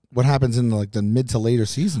about what happens in like the mid to later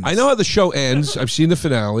seasons. I know how the show ends. I've seen the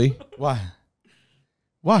finale. Why?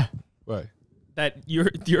 Why? That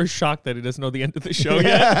you're shocked that he doesn't know the end of the show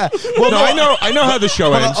yet. Well, no, I know how the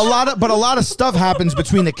show ends. A lot of stuff happens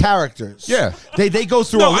between the characters. Yeah, they go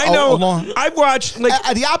through. I know. I've watched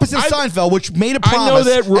the opposite of Seinfeld, which made a promise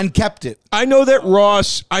and kept it. I know that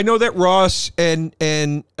Ross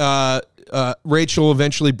and Rachel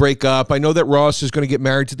eventually break up. I know that Ross is going to get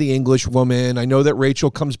married to the English woman. I know that Rachel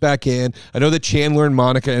comes back in. I know that Chandler and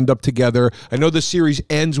Monica end up together. I know the series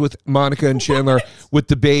ends with Monica and Chandler with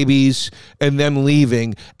the babies and them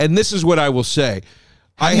leaving. And this is what I will say.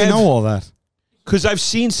 How do you know all that? Because I've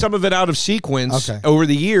seen some of it out of sequence over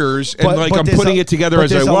the years, and I'm putting it together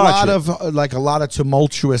as I watch it. A lot of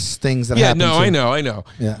tumultuous things that happen. Yeah, no, I know.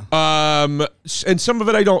 Yeah. And some of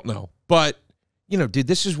it I don't know, but. Dude,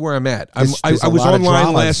 this is where I'm at. I was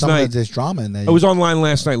online last night. There's drama in there. I was online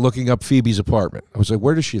last night looking up Phoebe's apartment. I was like,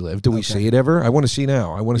 where does she live? Do we see it ever? I want to see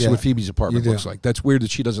now. I want to see what Phoebe's apartment looks like. That's weird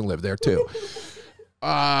that she doesn't live there, too.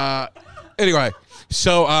 Anyway,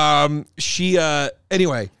 so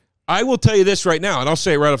anyway, I will tell you this right now, and I'll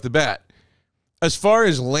say it right off the bat. As far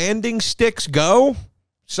as landing sticks go,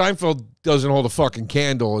 Seinfeld doesn't hold a fucking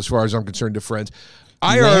candle as far as I'm concerned to Friends.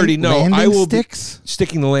 I already know I will be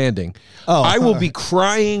sticking the landing. Oh, I will be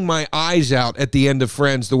crying my eyes out at the end of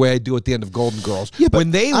Friends the way I do at the end of Golden Girls. Yeah, but when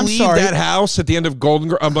they leave that house at the end of Golden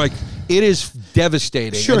Girls, I'm like, it is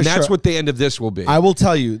devastating. And that's what the end of this will be. I will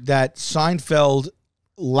tell you that Seinfeld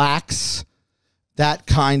lacks that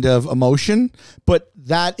kind of emotion, but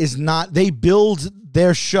that is not, they build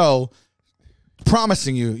their show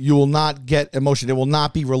promising you will not get emotion. There will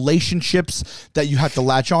not be relationships that you have to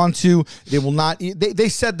latch onto. They will not. They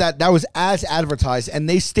said that was as advertised, and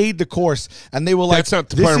they stayed the course. And they were like, "That's not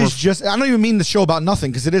the this is just." I don't even mean the show about nothing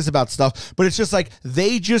because it is about stuff, but it's just like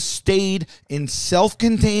they just stayed in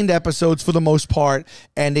self-contained episodes for the most part,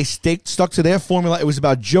 and they stuck to their formula. It was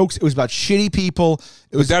about jokes. It was about shitty people.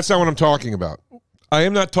 But that's not what I'm talking about. I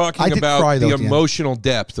am not talking about the emotional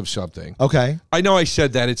depth of something. Okay. I know I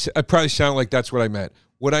said that. I probably sound like that's what I meant.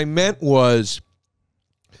 What I meant was,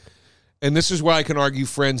 and this is why I can argue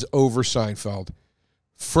Friends over Seinfeld.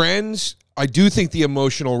 Friends, I do think the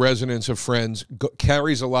emotional resonance of Friends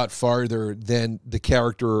carries a lot farther than the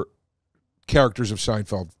characters of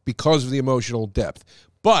Seinfeld because of the emotional depth.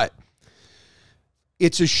 But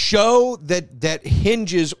it's a show that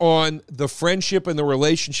hinges on the friendship and the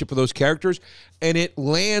relationship of those characters, and it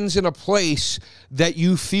lands in a place that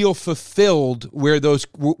you feel fulfilled where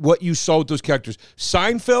what you saw with those characters.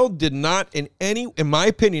 Seinfeld did not, in my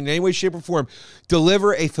opinion, in any way, shape, or form,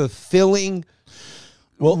 deliver a fulfilling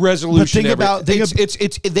resolution. But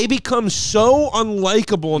they become so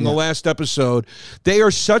unlikable in the last episode. They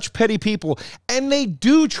are such petty people, and they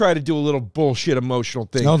do try to do a little bullshit emotional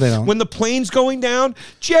thing. No, they don't. When the plane's going down,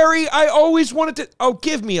 Jerry, I always wanted to. Oh,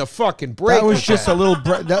 give me a fucking break. That was just a little.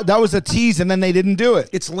 That was a tease, and then they didn't do it.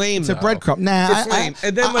 It's lame. It's a breadcrumb. Nah, it's lame.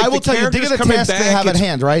 And then I will tell you, think of the task they have at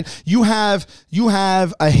hand. Right, you have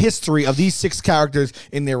a history of these 6 characters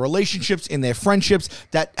in their relationships, in their friendships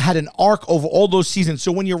that had an arc over all those seasons.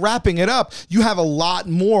 So when you're wrapping it up, you have a lot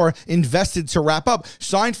more invested to wrap up.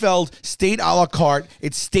 Seinfeld stayed a la carte.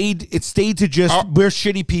 It stayed to just we're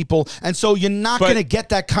shitty people, and so you're not going to get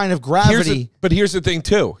that kind of gravity. But here's the thing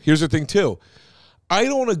too. I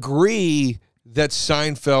don't agree that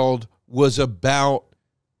Seinfeld was about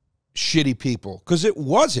shitty people because it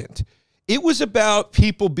wasn't. It was about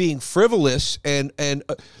people being frivolous and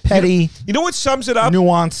Petty. You know what sums it up?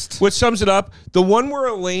 Nuanced. What sums it up? The one where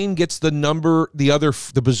Elaine gets the number, the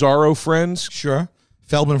Bizarro friends. Sure.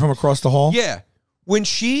 Feldman from across the hall. Yeah. When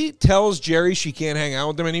she tells Jerry she can't hang out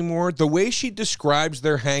with them anymore, the way she describes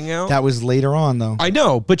their hangout. That was later on, though. I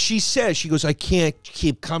know, but she goes, I can't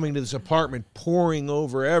keep coming to this apartment, poring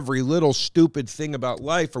over every little stupid thing about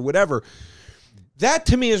life or whatever. That,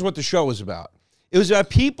 to me, is what the show was about. It was about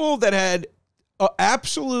people that had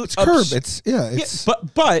absolute... It's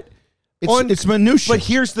but it's minutia. But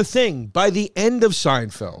here's the thing. By the end of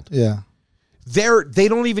Seinfeld... Yeah. They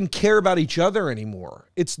don't even care about each other anymore.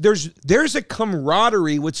 There's a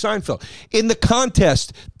camaraderie with Seinfeld. In the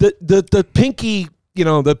contest, the pinky,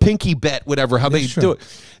 the pinky bet, whatever, how they do it.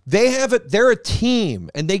 They're a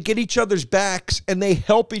team and they get each other's backs and they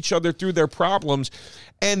help each other through their problems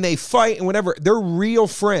and they fight and whatever. They're real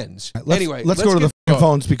friends. Anyway, let's go to the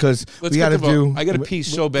phones because we got to do. I got to pee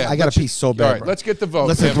so bad. I got to pee so bad. All right, let's get the vote.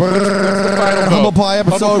 Let's Humble Pie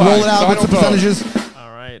episode. Roll it out. What's the percentages?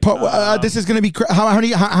 This is going to be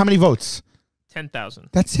how many votes? 10,000.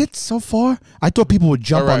 That's it so far. I thought people would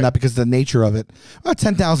jump on that because of the nature of it.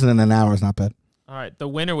 10,000 in an hour is not bad. All right, the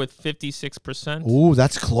winner with 56%. Ooh,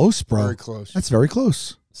 that's close, bro. Very close. That's very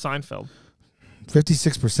close. Seinfeld.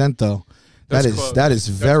 56% though. That is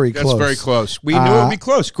very close. That's very close. We knew it would be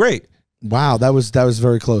close. Great. Wow, that was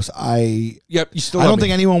very close. Yep. You still. I don't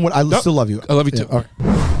think anyone would. I still love you. I love you too. All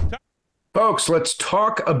right. Folks, let's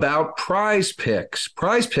talk about Prize Picks.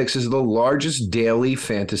 Prize Picks is the largest daily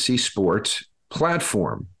fantasy sports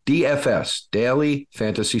platform, DFS, Daily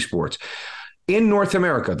Fantasy Sports, in North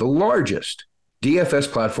America, the largest DFS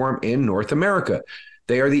platform in North America.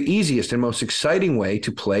 They are the easiest and most exciting way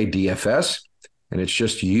to play DFS, and it's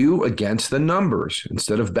just you against the numbers.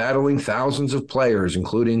 Instead of battling thousands of players,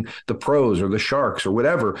 including the pros or the sharks or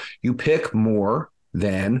whatever, you pick more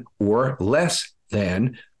than or less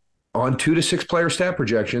than on 2 to 6 player stat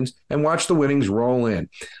projections and watch the winnings roll in.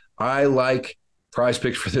 I like Prize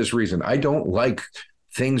Picks for this reason. I don't like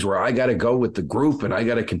things where I got to go with the group and I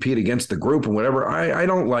got to compete against the group and whatever. I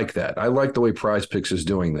don't like that. I like the way Prize Picks is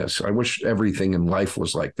doing this. I wish everything in life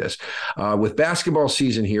was like this. With basketball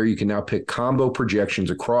season here, you can now pick combo projections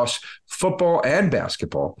across football and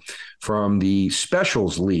basketball from the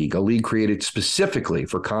Specials League, a league created specifically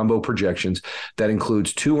for combo projections that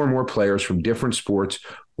includes 2 or more players from different sports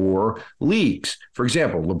or leagues. For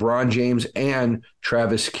example, LeBron James and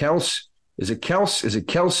Travis Kelce. Is it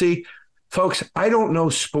Kelsey? Folks, I don't know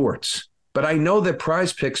sports, but I know that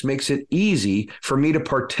Prize Picks makes it easy for me to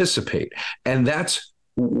participate. And that's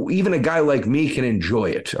even a guy like me can enjoy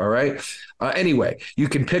it. All right. Anyway, you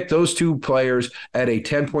can pick those 2 players at a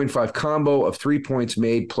 10.5 combo of 3 points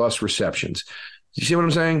made plus receptions. You see what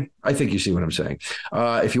I'm saying? I think you see what I'm saying.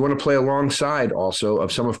 If you want to play alongside also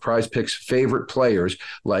of some of Prize Picks' favorite players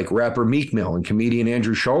like rapper Meek Mill and comedian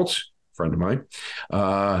Andrew Schultz, friend of mine,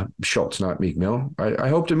 Schultz, not Meek Mill. I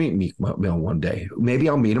hope to meet Meek Mill one day. Maybe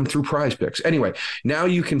I'll meet him through Prize Picks. Anyway, now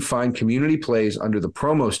you can find community plays under the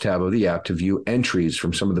promos tab of the app to view entries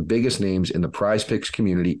from some of the biggest names in the Prize Picks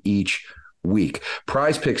community each week.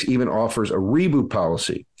 Prize Picks even offers a reboot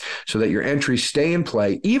policy so that your entries stay in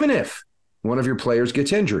play even if one of your players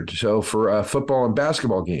gets injured. So for football and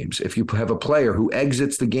basketball games, if you have a player who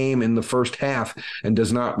exits the game in the first half and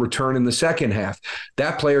does not return in the second half,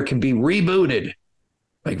 that player can be rebooted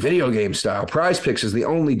like video game style. Prize Picks is the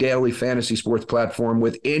only daily fantasy sports platform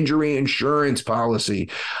with injury insurance policy.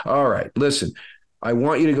 All right, listen, I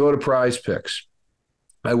want you to go to Prize Picks.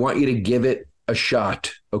 I want you to give it a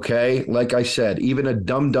shot, okay? Like I said, even a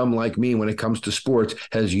dum-dum like me when it comes to sports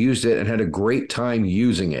has used it and had a great time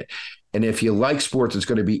using it. And if you like sports, it's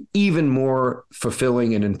going to be even more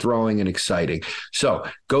fulfilling and enthralling and exciting. So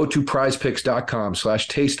go to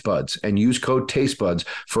prizepicks.com/tastebuds and use code tastebuds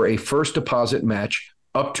for a first deposit match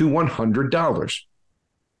up to $100.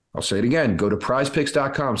 I'll say it again. Go to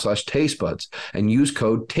prizepicks.com/tastebuds and use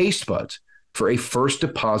code tastebuds for a first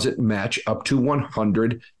deposit match up to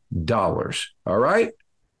 $100. All right?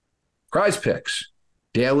 Prize Picks,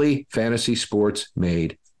 daily fantasy sports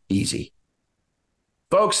made easy.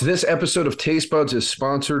 Folks, this episode of Taste Buds is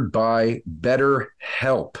sponsored by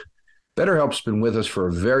BetterHelp. BetterHelp's been with us for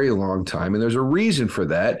a very long time, and there's a reason for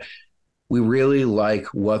that. We really like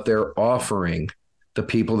what they're offering the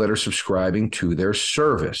people that are subscribing to their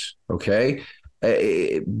service, okay?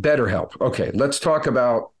 BetterHelp. Okay, let's talk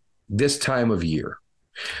about this time of year.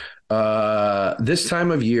 This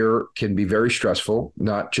time of year can be very stressful,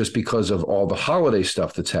 not just because of all the holiday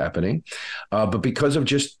stuff that's happening, but because of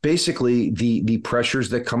just basically the pressures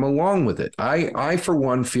that come along with it. I for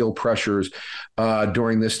one, feel pressures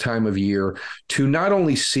during this time of year to not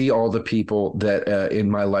only see all the people that in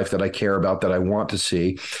my life that I care about, that I want to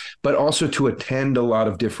see, but also to attend a lot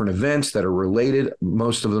of different events that are related,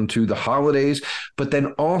 most of them to the holidays, but then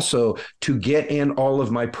also to get in all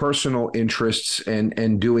of my personal interests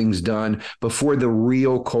and doings done before the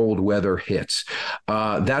real cold weather hits.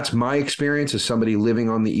 That's my experience as somebody living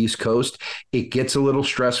on the East Coast. It gets a little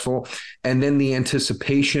stressful. And then the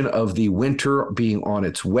anticipation of the winter being on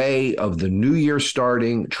its way, of the new year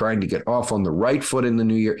starting, trying to get off on the right foot in the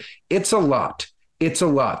new year. It's a lot. It's a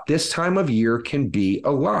lot. This time of year can be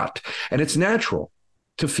a lot, and it's natural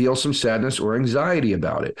to feel some sadness or anxiety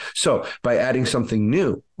about it. So by adding something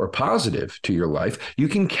new or positive to your life, you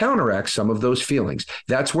can counteract some of those feelings.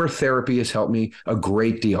 That's where therapy has helped me a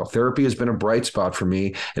great deal. Therapy has been a bright spot for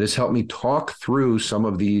me. It has helped me talk through some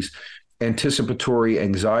of these anticipatory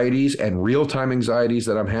anxieties and real-time anxieties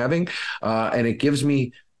that I'm having. And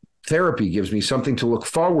therapy gives me something to look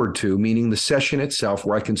forward to, meaning the session itself,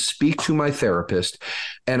 where I can speak to my therapist.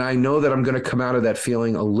 And I know that I'm going to come out of that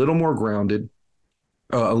feeling a little more grounded,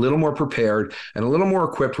 a little more prepared, and a little more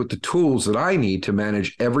equipped with the tools that I need to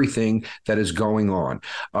manage everything that is going on.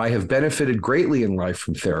 I have benefited greatly in life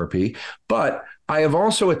from therapy, but I have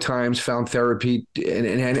also at times found therapy and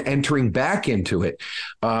entering back into it.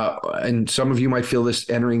 And some of you might feel this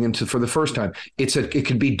entering into for the first time. It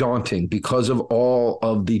can be daunting because of all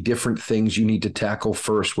of the different things you need to tackle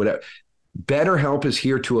first, whatever. BetterHelp is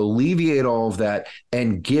here to alleviate all of that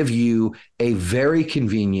and give you a very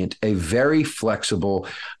convenient, a very flexible,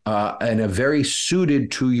 and a very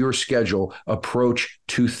suited to your schedule approach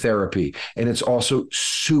to therapy. And it's also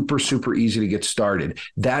super, super easy to get started.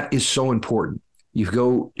 That is so important. You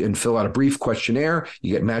go and fill out a brief questionnaire,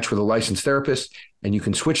 you get matched with a licensed therapist, and you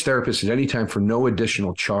can switch therapists at any time for no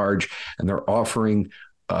additional charge. And they're offering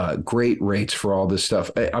great rates for all this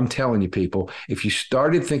stuff. I'm telling you, people, if you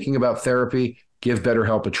started thinking about therapy, give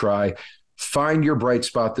BetterHelp a try. Find your bright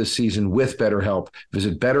spot this season with BetterHelp.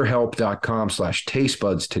 Visit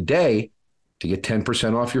BetterHelp.com/tastebuds today to get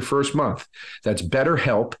 10% off your first month. That's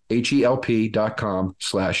BetterHelp,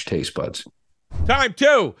 HELP.com/tastebuds. Time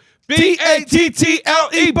 2.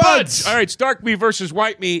 BATTLE Buds. All right, it's dark meat versus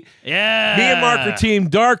white meat. Yeah. Me and Mark are team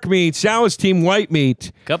dark meat. Sal is team white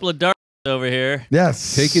meat. Couple of dark over here.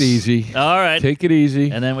 Yes. Take it easy. All right. Take it easy.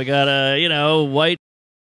 And then we got a, white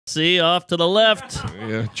C off to the left.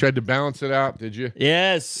 Yeah, tried to balance it out, did you?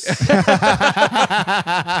 Yes. Here's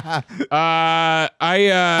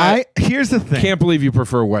the thing. Can't believe you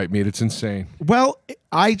prefer white meat. It's insane. Well,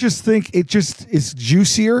 I just think it just is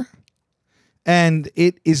juicier and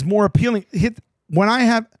it is more appealing.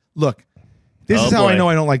 Look, this is how I know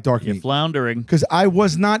I don't like dark You're meat. floundering. Because I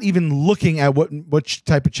was not even looking at what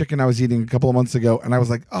type of chicken I was eating a couple of months ago, and I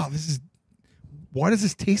was like, "Oh, why does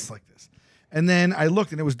this taste like this?" And then I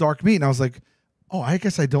looked, and it was dark meat, and I was like, "Oh, I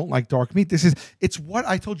guess I don't like dark meat. It's what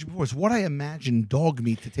I told you before. It's what I imagine dog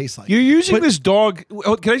meat to taste like." You're using this dog.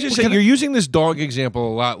 Can I just say, you're using this dog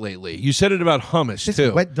example a lot lately. You said it about hummus It's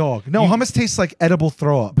too. wet dog. No, hummus tastes like edible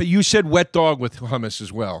throw up. But you said wet dog with hummus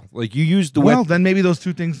as well. Like you used the Well, wet. then maybe those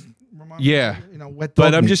two things. Yeah. Wet dog.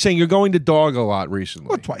 But I'm meat. just saying you're going to dog a lot recently.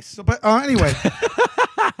 Well, twice. So, but anyway,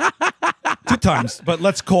 2 times. But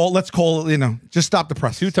let's call. Just stop the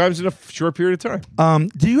press. 2 times in a short period of time. Are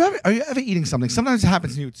you ever eating something? Sometimes it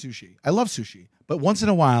happens to me with sushi. I love sushi, but once in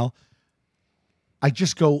a while, I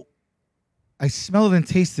just go. I smell it and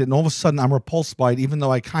taste it, and all of a sudden I'm repulsed by it, even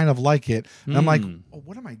though I kind of like it. And I'm like, oh,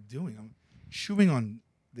 what am I doing? I'm chewing on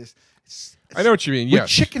this. I know what you mean. With Yeah.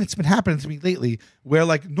 chicken, it's been happening to me lately, where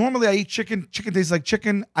like normally I eat chicken. Chicken tastes like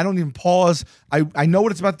chicken. I don't even pause. I know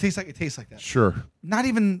what it's about to taste like. It tastes like that. Sure. Not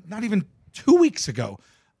even 2 weeks ago,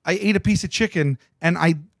 I ate a piece of chicken and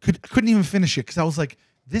I couldn't even finish it because I was like,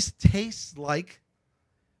 this tastes like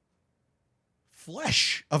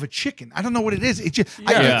flesh of a chicken. I don't know what it is. It just,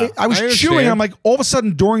 I was I chewing. understand. I'm like, all of a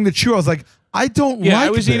sudden during the chew, I was like, I don't like I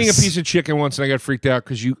was eating a this. piece of chicken once and I got freaked out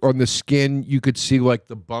because on the skin you could see like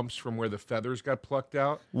the bumps from where the feathers got plucked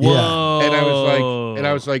out. Whoa. And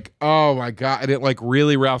I was like, oh my God. And it like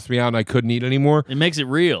really ralphed me out and I couldn't eat anymore. It makes it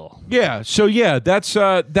real. Yeah. So yeah, that's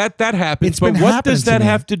that happens. It's But been what happening does to that me.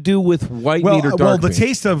 have to do with white Well, meat or dark well, the meat?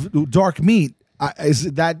 taste of dark meat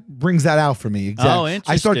that brings that out for me. Exactly. Oh, I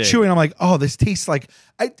start interesting. chewing. I'm like, oh, this tastes like.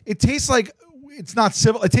 It tastes like it's not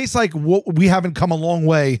civil. It tastes like we haven't come a long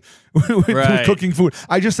way with Right. cooking food.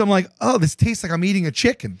 I'm like, oh, this tastes like I'm eating a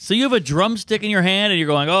chicken. So you have a drumstick in your hand, and you're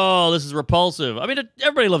going, "Oh, this is repulsive." I mean,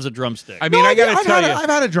 everybody loves a drumstick. I mean, I got to tell you, I've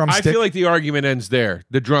had a drumstick. I feel like the argument ends there.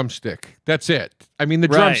 The drumstick. That's it. I mean, the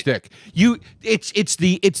Right. drumstick. It's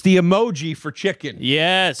the emoji for chicken.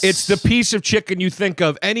 Yes, It's the piece of chicken you think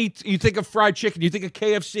of. You think of fried chicken. You think of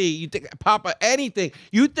KFC. You think of Papa. Anything.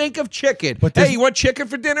 You think of chicken. But hey, you want chicken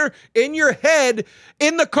for dinner? In your head,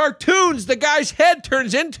 in the cartoons, the guy's head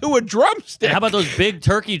turns into a drumstick. How about those big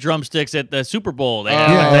turkey drumsticks at the Super Bowl? They have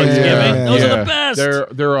Yeah, at Thanksgiving. yeah, Those yeah. are the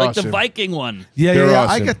best. They're like awesome. the Viking one. Yeah, They're I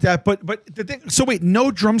awesome. get that. But the thing. So wait,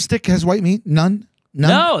 no drumstick has white meat. None.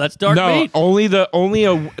 No, that's dark No, meat.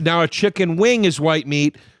 now a chicken wing is white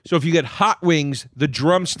meat. So if you get hot wings, the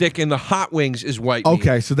drumstick in the hot wings is white meat.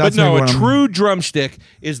 Okay, so that's but no, maybe a what I'm- true drumstick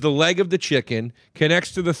is the leg of the chicken,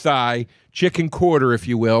 connects to the thigh, chicken quarter, if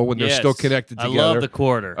you will, when they're Yes. still connected I together. love the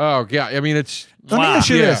quarter. Oh yeah, I mean it's Let me Wow. ask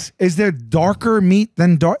you Yeah. this: is there darker meat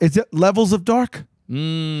than dark? Is it levels of dark?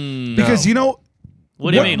 Because you know,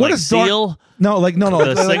 What do you mean? what Like is dark- seal? No, like no.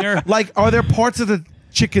 The singer? Like, are there parts of the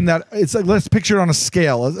chicken that it's like? Let's picture it on a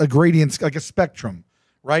scale, a gradient, like a spectrum,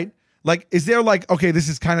 right? Like, is there like, okay, this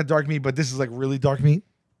is kind of dark meat, but this is like really dark meat?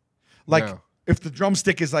 Like, No. if the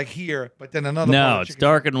drumstick is like here, but then another. part No, of the it's chicken-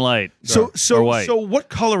 dark and light. So or white. so what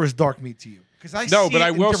color is dark meat to you? Because I no, see but it I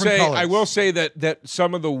in will different say colors. that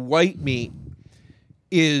some of the white meat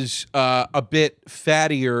is a bit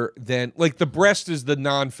fattier than like the breast is the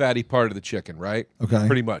non-fatty part of the chicken, right? Okay.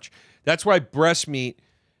 Pretty much. That's why breast meat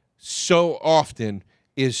so often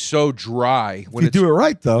is so dry when you it's do it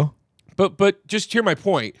right though. but just hear my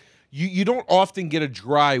point. You don't often get a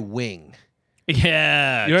dry wing.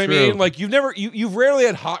 Yeah, You know what true. I mean? Like you've rarely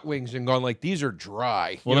had hot wings and gone like these are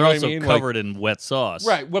dry. Well, You know they're what also I mean? covered in wet sauce.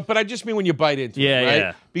 Right, but I just mean when you bite into Yeah, it, right?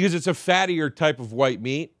 yeah. Because it's a fattier type of white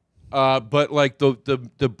meat. But like the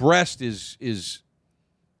breast is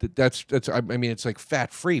that's I mean it's like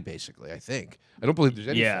fat free basically. I think I don't believe there's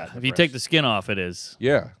any. Yeah, fat in if you breast. take the skin off, it is.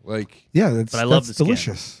 yeah, like Yeah, that's, But I love that's the skin.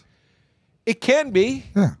 delicious. it can be.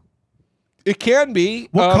 Yeah. It can be.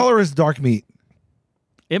 What color is dark meat?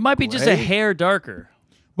 It might be just a Gray? hair darker.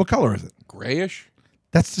 What color is it? Grayish.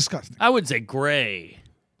 That's disgusting. I would say gray.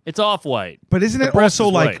 It's off-white. But isn't The it breast also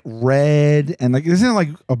is like white. red and like isn't it like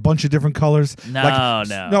a bunch of different colors? No, like,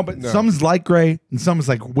 no. no. But some's light gray and some's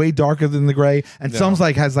like way darker than the gray, and some's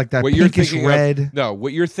like has like that What you're pinkish thinking red. of, no,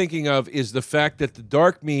 what you're thinking of is the fact that the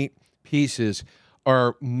dark meat pieces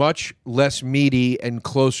are much less meaty and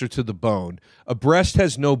closer to the bone. A breast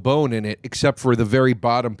has no bone in it except for the very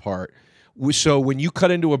bottom part. So when you cut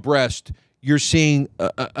into a breast, you're seeing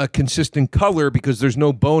a consistent color because there's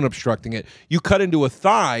no bone obstructing it. You cut into a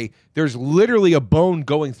thigh, there's literally a bone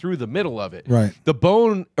going through the middle of it. Right. The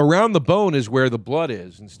bone, around the bone is where the blood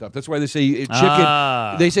is and stuff. That's why they say chicken,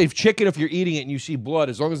 Ah. they say chicken, if you're eating it and you see blood,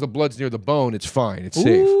 as long as the blood's near the bone, it's fine. It's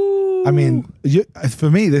safe. I mean, for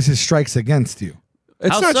me, this is strikes against you. It's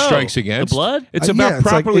How not so? strikes against. The blood? It's Yeah, about it's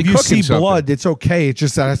like properly if you cooking see something. blood, it's okay. It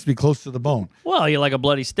just has to be close to the bone. Well, you like a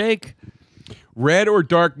bloody steak. Red or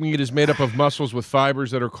dark meat is made up of muscles with fibers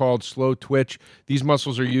that are called slow twitch. These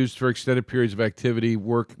muscles are used for extended periods of activity,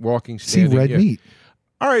 work, walking, See standing. red yeah. meat.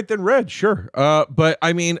 All right, then red, sure. But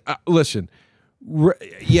I mean, listen.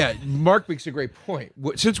 Yeah, Mark makes a great point.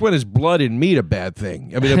 Since when is blood in meat a bad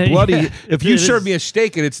thing? I mean, a bloody. Yeah, if you it serve is. me a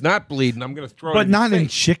steak and it's not bleeding, I'm going to throw it. But in your not in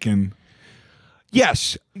face. chicken.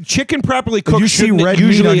 Yes, chicken properly If cooked. you see shouldn't red meat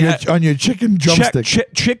usually on your chicken drumstick.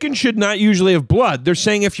 chicken should not usually have blood. They're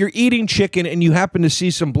saying if you're eating chicken and you happen to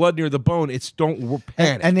see some blood near the bone, it's don't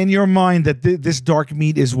panic. And in your mind, that this dark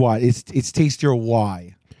meat is what? It's tastier.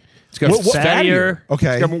 Why? It's got What- fattier.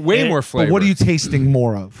 Okay. It's got way And- more But flavor. what are you tasting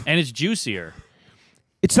more of? And it's juicier.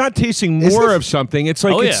 It's not tasting Is more it? of something. It's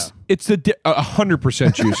like Oh, it's the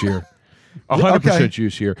 100% juicier. 100% Okay.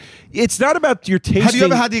 juicier. It's not about your tasting. Have you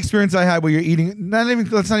ever had the experience I had where you're eating?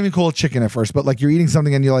 Let's not even call it chicken at first, but like you're eating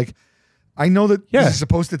something and you're like, I know that Yeah. this is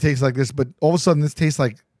supposed to taste like this, but all of a sudden this tastes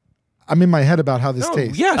like I'm in my head about how this No,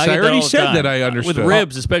 tastes. yes, I, get that already all the said time. that I understood. With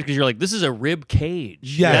ribs, especially because you're like, this is a rib cage.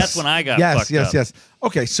 Yes. That's when I got yes, fucked yes, up. yes.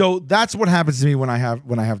 Okay, so that's what happens to me when I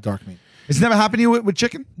have dark meat. It's never happened to you with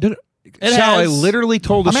chicken? Sal, I has- literally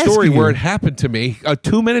told a I'm story asking where you. it happened to me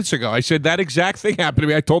 2 minutes ago. I said that exact thing happened to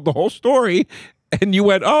me. I told the whole story, and you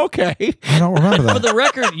went, "Oh, okay." I don't remember For that. the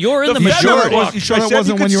record, you're in the feather majority. plucks. You sure I that said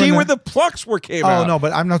wasn't you when could you were see in where the- the plucks were came Oh out. no,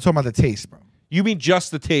 but I'm not talking about the taste, bro. You mean just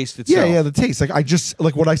the taste itself? Yeah, the taste. Like I just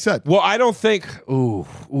like what I said. Well, I don't think. Ooh.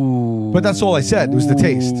 But that's all I said was the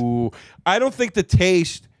taste. Ooh. I don't think the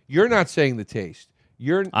taste. You're not saying the taste. I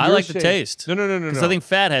you're like the saying- taste. No. Because I think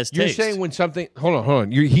fat has You're taste. saying when something. Hold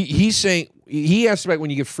on. He's saying He asked about when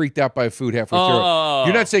you get freaked out by food halfway through. Oh.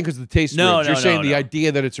 You're not saying because of the taste of No, ribs. You're no, saying no, the no.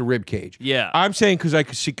 idea that it's a rib cage. Yeah. I'm saying because I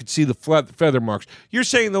could see the feather marks. You're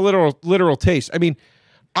saying the literal taste. I mean,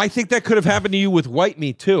 I think that could have happened to you with white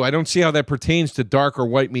meat too. I don't see how that pertains to dark or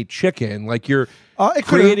white meat chicken. Like you're It could,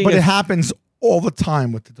 creating, but it happens all the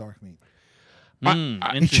time with the dark meat.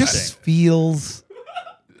 It just feels.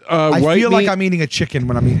 I white feel meat, like I'm eating a chicken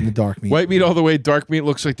when I'm eating the dark meat. white meat all the way. Dark meat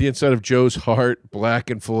looks like the inside of Joe's heart, black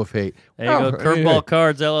and full of hate. There you go. Curveball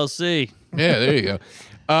Cards LLC. Yeah, there you go.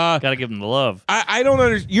 Gotta give them the love. I don't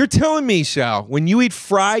understand. You're telling me, Sal, when you eat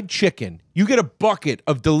fried chicken, you get a bucket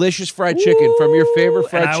of delicious fried chicken from your favorite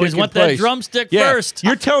fried And I chicken always want place. that drumstick Yeah. first.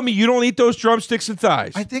 You're telling me you don't eat those drumsticks and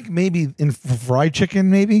thighs? I think maybe in fried chicken,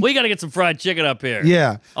 maybe. We got to get some fried chicken up here.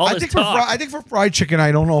 Yeah, All I this think talk. I think for fried chicken,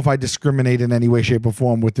 I don't know if I discriminate in any way, shape, or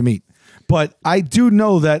form with the meat, but I do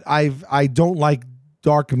know that I don't like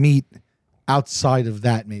dark meat outside of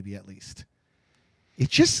that, maybe at least.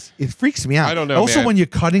 It freaks me out. I don't know, Also, man. when you're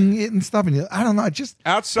cutting it and stuff, and I don't know, it just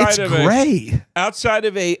Outside it's of gray. outside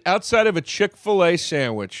of a Chick-fil-A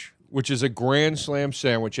sandwich, which is a Grand Slam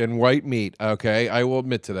sandwich and white meat, okay, I will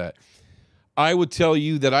admit to that. I would tell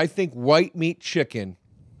you that I think white meat chicken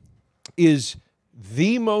is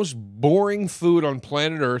the most boring food on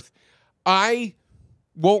planet Earth. I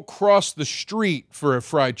won't cross the street for a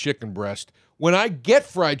fried chicken breast. When I get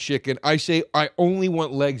fried chicken, I say I only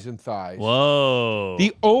want legs and thighs. Whoa.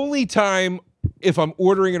 The only time, if I'm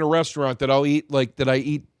ordering in a restaurant, that I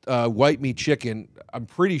eat white meat chicken, I'm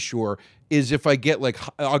pretty sure, is if I get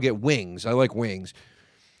I'll get wings. I like wings.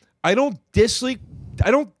 I don't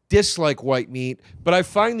dislike white meat, but I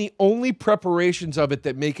find the only preparations of it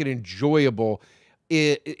that make it enjoyable,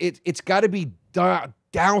 it's got to be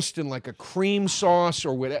doused in like a cream sauce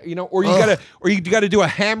or whatever, or you gotta do a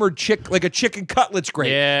hammered chicken cutlets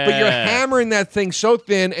grate. Yeah. But you're hammering that thing so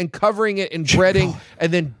thin and covering it in breading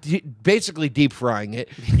and then basically deep frying it.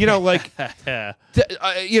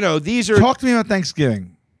 These are Talk to me about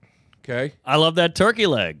Thanksgiving. okay. I love that turkey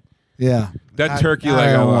leg. Yeah, That turkey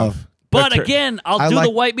leg I love. But again, I'll do like-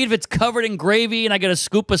 the white meat if it's covered in gravy and I get a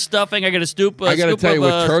scoop of stuffing. I get a scoop I gotta scoop tell you,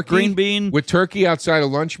 of with turkey, green bean. with turkey outside of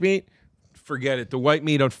lunch meat, forget it. The white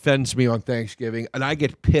meat offends me on Thanksgiving, and I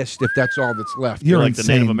get pissed if that's all that's left. You're like the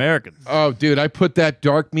insane. Native Americans. Oh, dude, I put that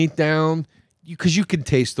dark meat down because you can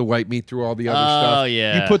taste the white meat through all the other stuff. Oh,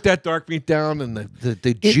 yeah. You put that dark meat down and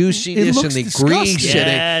the juiciness and looks the disgusting. grease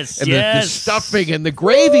Yes, and the yes. stuffing and the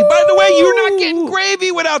gravy. By the way, you're not getting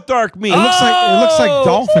gravy without dark meat. It looks like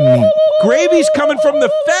dolphin meat. Gravy's coming from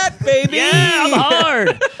the fat, baby. Yeah, I'm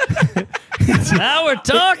hard. Now we're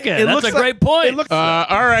talking. That's looks a like- great point. It looks All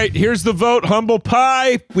right, here's the vote. Humble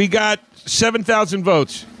pie. We got 7,000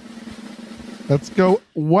 votes. Let's go.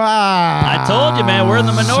 Wow. I told you, man, we're in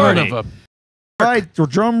the minority. Son of a All right, so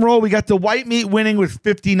drum roll. We got the white meat winning with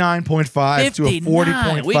 59.5 to a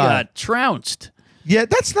 40.5. We got trounced. Yeah,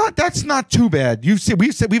 that's not too bad.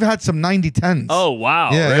 We've had some 90-10s. Oh,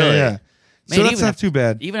 wow. yeah, really? yeah. So Man, that's even not too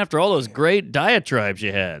bad. Even after all those great diatribes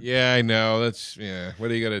you had. Yeah, I know. That's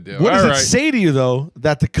What are you gonna do? What does All it right. say to you though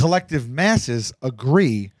that the collective masses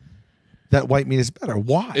agree that white meat is better?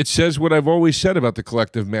 Why? It says what I've always said about the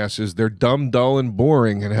collective masses. They're dumb, dull, and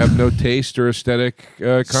boring and have no taste or aesthetic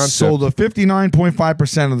concept. So the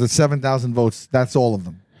 59.5% of the 7,000 votes, that's all of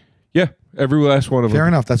them. Yeah, every last one of Fair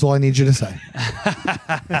them. enough. That's all I need you to say.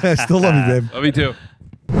 I still love you, babe. Love me too.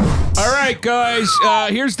 All right, guys,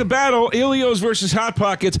 here's the battle. Ilios versus Hot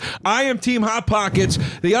Pockets. I am Team Hot Pockets.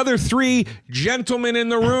 The other three gentlemen in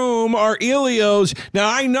the room are Ilios. Now,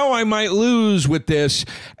 I know I might lose with this,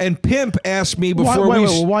 and Pimp asked me before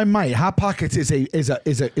Why might Hot Pockets is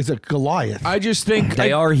a Goliath? I just think...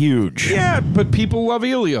 They are huge. Yeah, but people love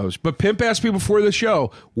Ilios. But Pimp asked me before the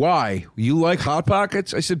show, why? You like Hot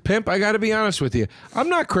Pockets? I said, Pimp, I got to be honest with you. I'm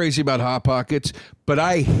not crazy about Hot Pockets, but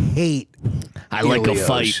I hate I like a Ilios.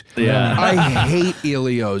 fight. Yeah. I hate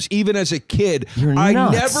Ilios. Even as a kid, You're I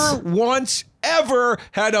nuts. never once ever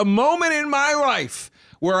had a moment in my life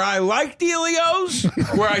where I liked Ilios,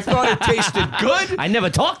 where I thought it tasted good, I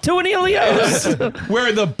never talked to an Ilios.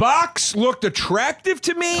 where the box looked attractive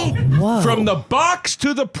to me. whoa. From the box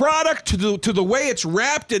to the product to the way it's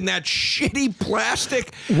wrapped in that shitty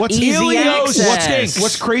plastic. What's Easy Ilios access. stinks.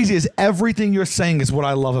 What's crazy is everything you're saying is what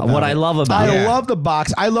I love about it. What I love about I it. love the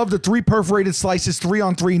box. I love the 3 perforated slices, 3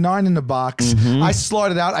 on 3, 9 in the box. Mm-hmm. I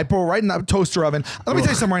slide it out. I pour it right in the toaster oven. Let me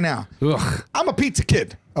tell you something right now. I'm a pizza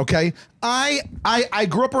kid. Okay, I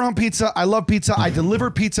grew up around pizza. I love pizza. I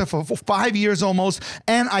delivered pizza for 5 years almost,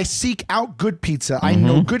 and I seek out good pizza. I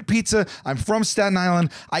know good pizza. I'm from Staten Island.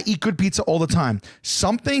 I eat good pizza all the time.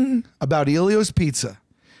 Something about Elio's Pizza.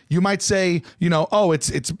 You might say, you know, oh,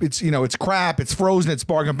 it's crap, it's frozen, it's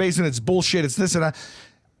bargain basement, it's bullshit, it's this and that.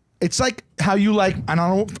 It's like how you like, and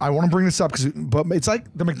I want to bring this up but it's like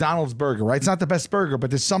the McDonald's burger, right? It's not the best burger,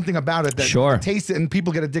 but there's something about it that Sure. taste it and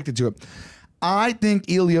people get addicted to it. I think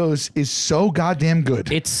Elio's is so goddamn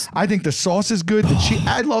good. I think the sauce is good.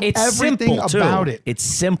 I love everything about it. It's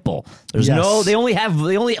simple. There's no. They only have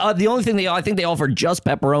the only thing I think they offer just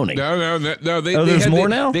pepperoni. No. There's more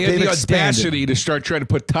now. They had They've the expanded. audacity to start trying to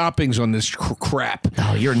put toppings on this crap.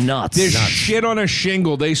 Oh, you're nuts. There's shit on a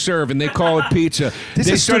shingle they serve, and they call it pizza. This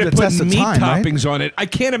They has stood started the test putting of meat time, right? toppings on it. I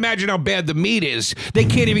can't imagine how bad the meat is. They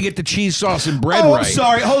can't even get the cheese sauce and bread Oh, right. I'm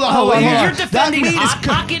sorry. Hold on. You're defending Hot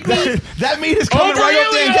Pocket meat? That meat is coming Over right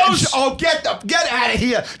up there. Elio's! Get out of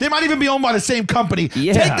here. They might even be owned by the same company.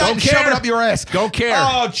 Yeah. Take that Don't and shove care. it up your ass. Don't care.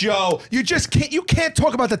 Oh, Joe, you just can't. You can't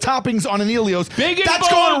talk about the toppings on an Elio's. Big and That's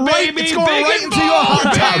bold, going right. baby. It's going Big right and into your bold,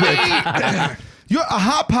 hot pocket. You're a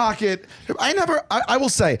Hot Pocket. I will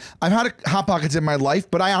say, I've had Hot Pockets in my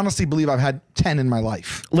life, but I honestly believe I've had 10 in my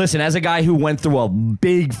life. Listen, as a guy who went through a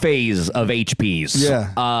big phase of HPs,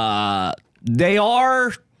 they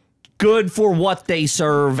are good for what they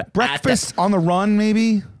serve. Breakfast on the run,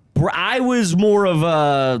 maybe. I was more of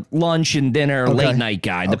a lunch and dinner, late night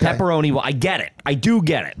guy. The pepperoni, well, I get it. I do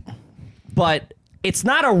get it. But it's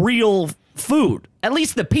not a real food. At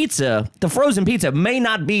least the pizza, the frozen pizza, may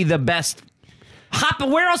not be the best.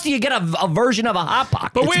 Where else do you get a version of a Hot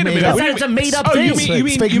Pocket? But wait a minute. It's a made-up thing. You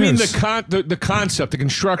mean news. the concept, the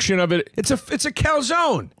construction of it? It's a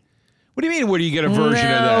calzone. What do you mean? Where do you get a version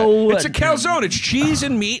of that? It's a calzone. It's cheese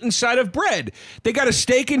and meat inside of bread. They got a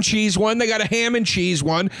steak and cheese one. They got a ham and cheese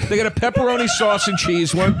one. They got a pepperoni sauce and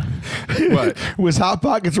cheese one. What? Was Hot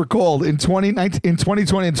Pockets were called in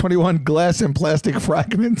 2020 and 21 glass and plastic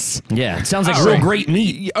fragments? Yeah, it sounds like All real right. great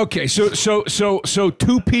meat. Okay, so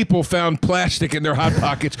two people found plastic in their Hot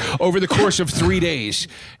Pockets over the course of 3 days.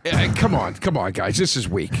 Come on, guys. This is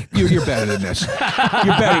weak. You're better than this.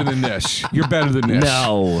 You're better than this. You're better than this.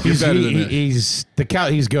 No. You're better than this.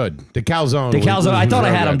 He's good. The calzone. The calzone, I thought I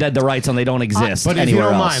had them dead. dead to rights and they don't exist But if you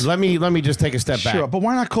anywhere don't else. mind, let me just take a step back. Sure, but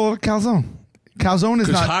why not call it a calzone? Calzone is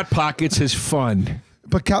Because not. Hot Pockets is fun.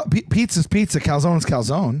 But pizza's pizza. Calzone is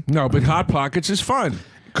calzone. No, but Hot Pockets is fun.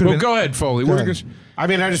 Could've Well, been- go ahead, Foley. Go What are ahead. you gonna- I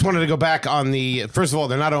mean, I just wanted to go back on the. First of all,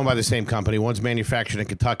 they're not owned by the same company. One's manufactured in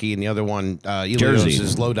Kentucky, and the other one, Elio's, Jersey.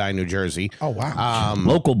 is Lodi, New Jersey. Oh wow.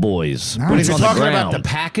 Local boys. Nice. But if Boots you're on the talking about ground. the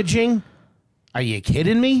packaging, are you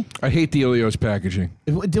kidding me? I hate the Elio's packaging.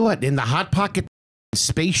 Do what in the Hot Pocket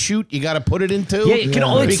space chute? You got to put it into. Yeah, it can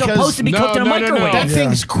only, it's Because supposed to be cooked in a microwave. That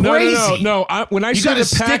thing's crazy. No. When I You said got to the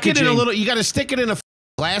stick packaging, it in a little. You got to stick it in a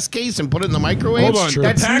glass case and put it in the microwave. hold on.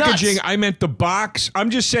 That's The packaging. nuts. I meant the box. I'm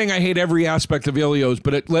just saying I hate every aspect of Elio's,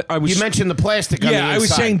 but I was. You mentioned the plastic. On Yeah, the I was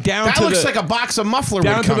inside. saying down that to looks the- like a box of muffler.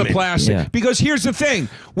 down would to come the in. plastic. Yeah. Because here's the thing: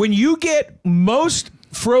 when you get most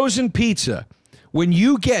frozen pizza, when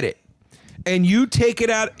you get it and you take it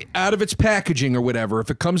out of its packaging or whatever,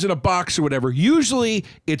 if it comes in a box or whatever, usually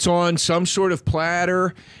it's on some sort of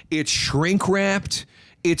platter. It's shrink wrapped.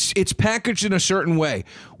 It's packaged in a certain way.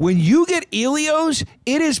 When you get Elio's,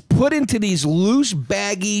 it is put into these loose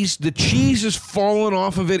baggies. The cheese is falling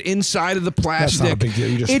off of it inside of the plastic. That's not a big deal.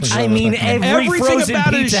 You just It's- sprinkle I mean, it on. every Everything frozen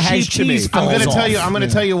about it is pizza has cheap to me. cheese I'm falls going to tell you. off. I'm going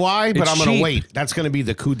to tell you why, but It's I'm going cheap. to wait. That's going to be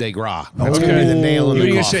the coup de grace. That's going to be the nail in What are the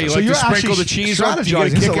you gonna coffin. say? You So like you're to sprinkle actually the cheese on? You get a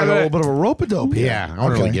strategizing. It's kick like out a of little that? bit of a rope-a-dope here. Yeah, I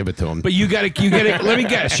don't really give it to him. But you got to. Let me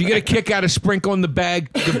guess. You get a kick out of sprinkling the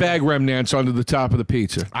bag remnants onto the top of the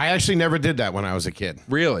pizza. I actually never did that when I was a kid.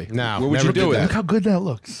 Really? No, What would never you do did with that. Look it? how good that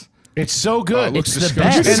looks. It's so good. it looks It's the disgusting.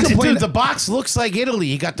 best. Just And complain- dude, the box looks like Italy.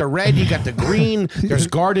 You got the red, you got the green. There's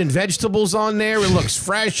garden vegetables on there. It looks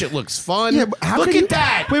fresh. It looks fun. Yeah, but how Look can at you-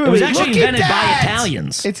 that. Wait, It was wait, actually look at invented by that.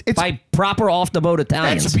 Italians. It's- by proper off-the-boat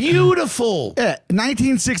Italians. That's beautiful. Yeah,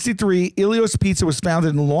 1963, Elio's Pizza was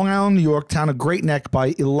founded in Long Island, New York, town of Great Neck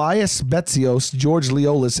by Elias Betzios, George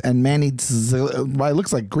Leolis, and Manny well, it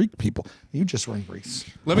looks like Greek people. You just were in Greece.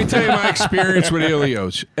 Let me tell you my experience with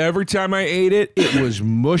Elio's. Every time I ate it, it was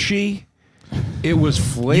mushy. It was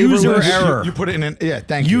flavorless. User error. You put it in an, yeah,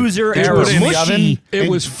 thank you. User You error. put it in the Mushy. oven. It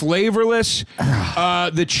was flavorless.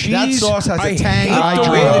 The cheese. sauce has a I tang hate I the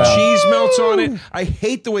dream way the about. cheese melts on it. I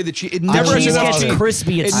hate the way the cheese. It never has cheese enough gets cheese.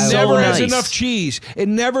 crispy. It's it so never has nice. enough cheese. It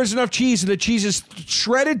never has enough cheese, and the cheese is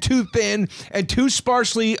shredded too thin and too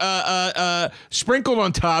sparsely sprinkled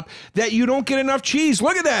on top that you don't get enough cheese.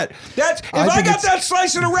 Look at that. That's if I think got it's- that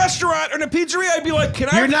slice in a restaurant or in a pizzeria, I'd be like, "Can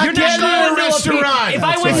I?" You're not getting going in a to a restaurant. If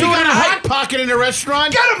I went you to got a a Hot Pocket in in a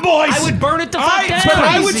restaurant? Get him, boys. I would burn it the fuck down. But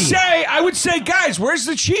I would say, guys, where's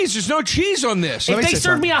the cheese? There's no cheese on this. If they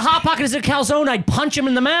served me a Hot Pocket as a calzone, I'd punch him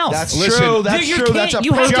in the mouth. That's true. That's you true. can't- That's a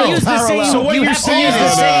you have to perfect use the same. parallel. So what you you're have to saying use the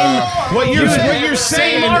is same. what you're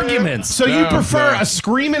saying. Same arguments. So you No, prefer no. a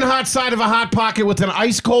screaming hot side of a Hot Pocket with an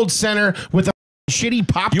ice cold center with a shitty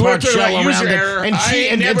Pop You Tart want to shell talk about around user it error? and I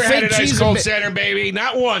ain't and never had fake an ice cheese cold and center, baby.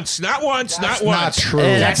 Not once. Not once. Not not once. true.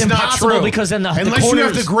 That's not impossible true. because then the unless you have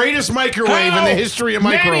corners- the greatest microwave in the history of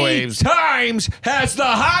microwaves. Many times has the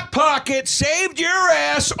Hot Pocket saved your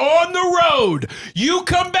ass on the road. You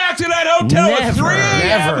come back to that hotel at Never. 3 a.m.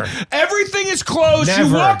 Never. Everything is closed. You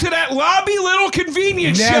Never. walk to that lobby little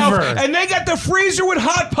convenience Never. shelf, and they got the freezer with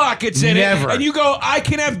Hot Pockets in Never. it. And you go, I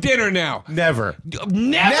can have dinner now. Never.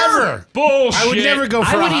 Never. Bullshit. I would never go for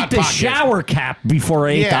I a would Hot eat the Pocket. shower cap before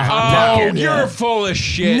I ate the Yeah. Hot Oh, Pocket. you're full of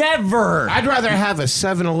shit. Never. I'd rather have a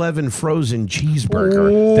 7-Eleven frozen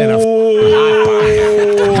cheeseburger than a Hot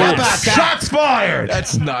Pocket. How about that? Shots fired.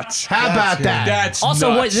 That's nuts. How about that? That's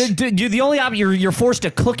Also, nuts. the only option you're forced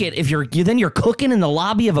to cook it if you're cooking in the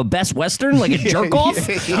lobby of a Best Western like a jerk off.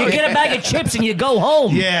 You get a bag of chips and you go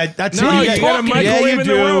home. Yeah, that's No, it. you got a microwave yeah, you in the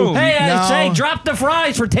do. room. Hey, I No. say drop the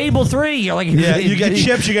fries for table 3. You're like, Yeah, you get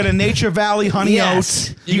chips. You get a Nature Valley honey Yes.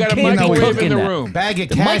 oats. You got a can't be microwave in cooking the that. room. Bag of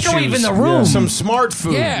The cashews. microwave in the room. Some smart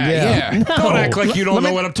food. Yeah. Don't act like you don't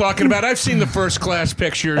know what I'm talking about. I've seen the first class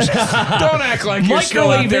pictures. Don't act like you're still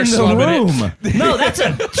out Microwave there in the slumming it. room. No, that's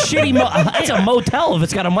a shitty. That's a motel if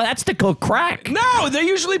it's got a. That's to cook crack. No, they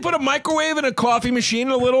usually put a microwave and a coffee machine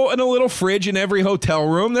and a little fridge in every hotel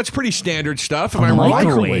room. That's pretty standard stuff. Am I right?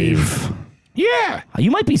 Microwave. Yeah.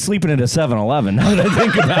 You might be sleeping at a 7-Eleven now that I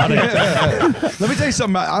think about it. Let me tell you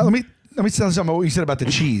something. Let me tell you something about what you said about the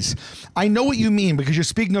cheese. I know what you mean because you're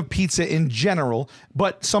speaking of pizza in general,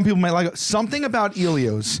 but some people might like it. Something about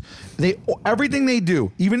Elio's. Everything they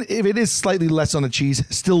do, even if it is slightly less on the cheese,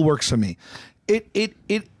 still works for me. It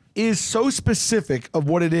is so specific of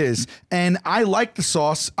what it is, and I like the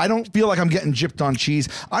sauce. I don't feel like I'm getting gypped on cheese.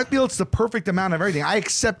 I feel it's the perfect amount of everything. I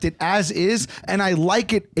accept it as is, and I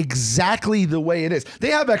like it exactly the way it is. They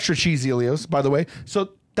have extra cheese, Elio's, by the way, so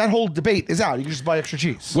that whole debate is out. You can just buy extra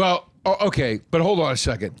cheese. Well, okay, but hold on a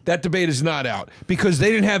second. That debate is not out because they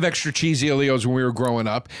didn't have extra cheese Elio's when we were growing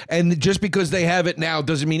up, and just because they have it now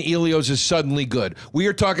doesn't mean Elio's is suddenly good. We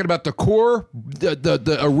are talking about the core,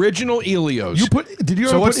 the original Elio's. Did you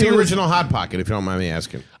So ever what's put the Elio's- original Hot Pocket, if you don't mind me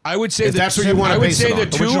asking? I would say If that's what you wanna I would base say it the on.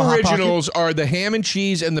 two Original Hot Pocket? originals are the ham and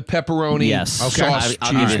cheese and the pepperoni. Yes. sauce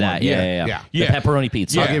I'll give cheese you that. one. Yeah. Yeah. The pepperoni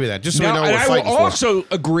pizza. Yeah. I'll give you that, just so now, we know and what I we're will fighting for. also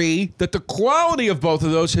agree that the quality of both of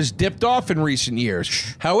those has dipped off in recent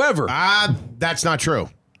years. However, That's not true.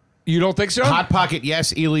 you don't think so? Hot Pocket,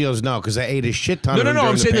 yes. Elio's, no, because I ate a shit ton no, of no, them no.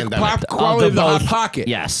 I'm during saying the the pandemic. quality of the Hot both. Pocket.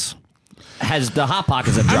 Yes. Has the Hot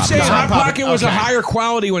Pockets have I'm dropped saying off. Hot Pocket was a okay. higher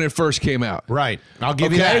quality when it first came out. Right. I'll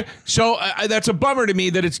give you Okay, that. so that's a bummer to me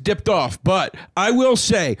that it's dipped off. But I will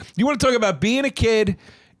say, you want to talk about being a kid,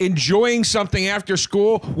 enjoying something after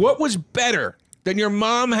school? What was better than your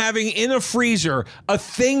mom having in a freezer a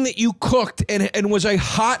thing that you cooked and was a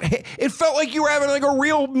hot? It felt like you were having like a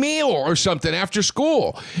real meal or something after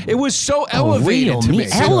school. It was so elevated real to me. meal.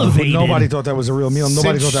 Elevated. Nobody thought that was a real meal.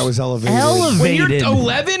 Nobody thought that was elevated. When you're Elevated.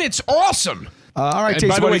 11, it's awesome. All right, And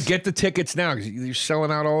by the way, buddies. get the tickets now because you're selling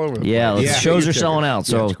out all over the Yeah, place. shows are selling out.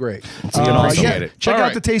 So it's great. It's a good awesome. Yeah, check All out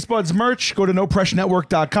right. the Taste Buds merch. Go to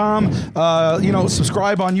NoPressNetwork.com.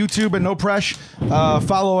 Subscribe on YouTube at No Press.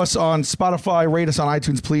 Follow us on Spotify. Rate us on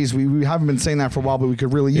iTunes, please. We haven't been saying that for a while, but we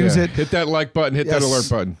could really use Yeah. it. Hit that like button. Hit that Yes. alert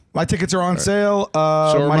button. My tickets are on sale. So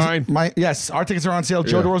are mine. Yes, our tickets are on sale.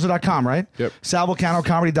 JoeDeRosa.com, right? Yep.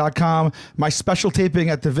 SalVulcanoComedy.com. My special taping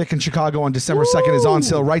at the Vic in Chicago on December 2nd is on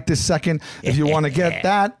sale right this second if you want to get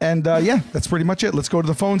that. And that's pretty much it. Let's go to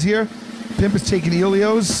the phones here. Pimp is taking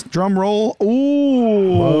Elio's. Drum roll.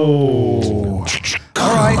 Ooh. Whoa.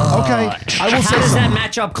 All right. Okay. I will How say does that something.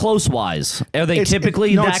 match up close wise? Are they It's-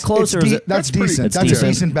 typically no, that it's- close, it's or is de- it? that's decent. It's That's a decent.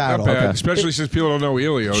 decent battle. Not bad, Okay. especially since people don't know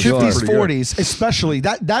Elio's. 50s, Pretty good. 40s, especially.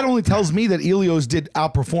 That only tells me that Elio's did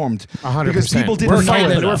outperformed. 100%. Because people didn't we're know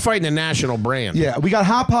fighting, it. we're fighting a national brand. Yeah, we got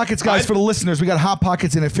Hot Pockets, guys, for the listeners. We got Hot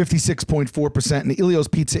Pockets in at 56.4% and Elio's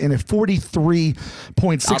Pizza in at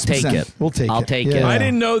 43.6%. I'll take it. We'll take it. I'll take it. Yeah. I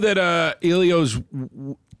didn't know that Elio's,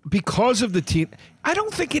 because of the team, I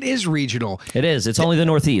don't think it is regional. It is. It's only the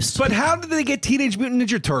Northeast. But how did they get Teenage Mutant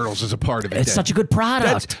Ninja Turtles as a part of it? It's such a good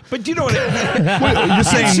product. But you know what? You're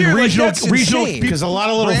saying regional Because a lot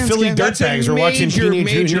of little brands Philly can- dirtbags are watching major Teenage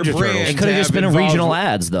Mutant Ninja brand. Turtles. It could have just been a involved regional with-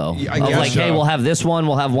 ads, though. Yeah, I of guess like, hey, so. we'll have this one.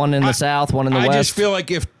 We'll have one in the South, one in the I West. just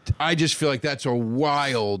feel like that's a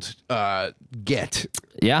wild get.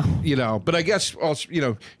 Yeah. You know, but I guess also, you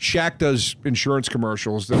know, Shaq does insurance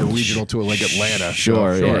commercials that are regional to like Atlanta.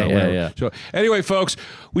 Sure, yeah. So anyway, folks,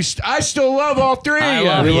 I still love all three. I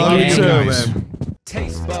love We you, love you gang. too, guys. man.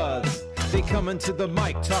 Taste buds. They coming to the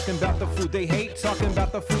mic, talking about the food they hate, talking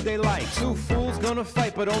about the food they like. Two fools gonna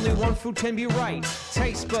fight, but only one food can be right.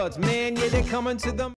 Taste buds, man, yeah, they coming to the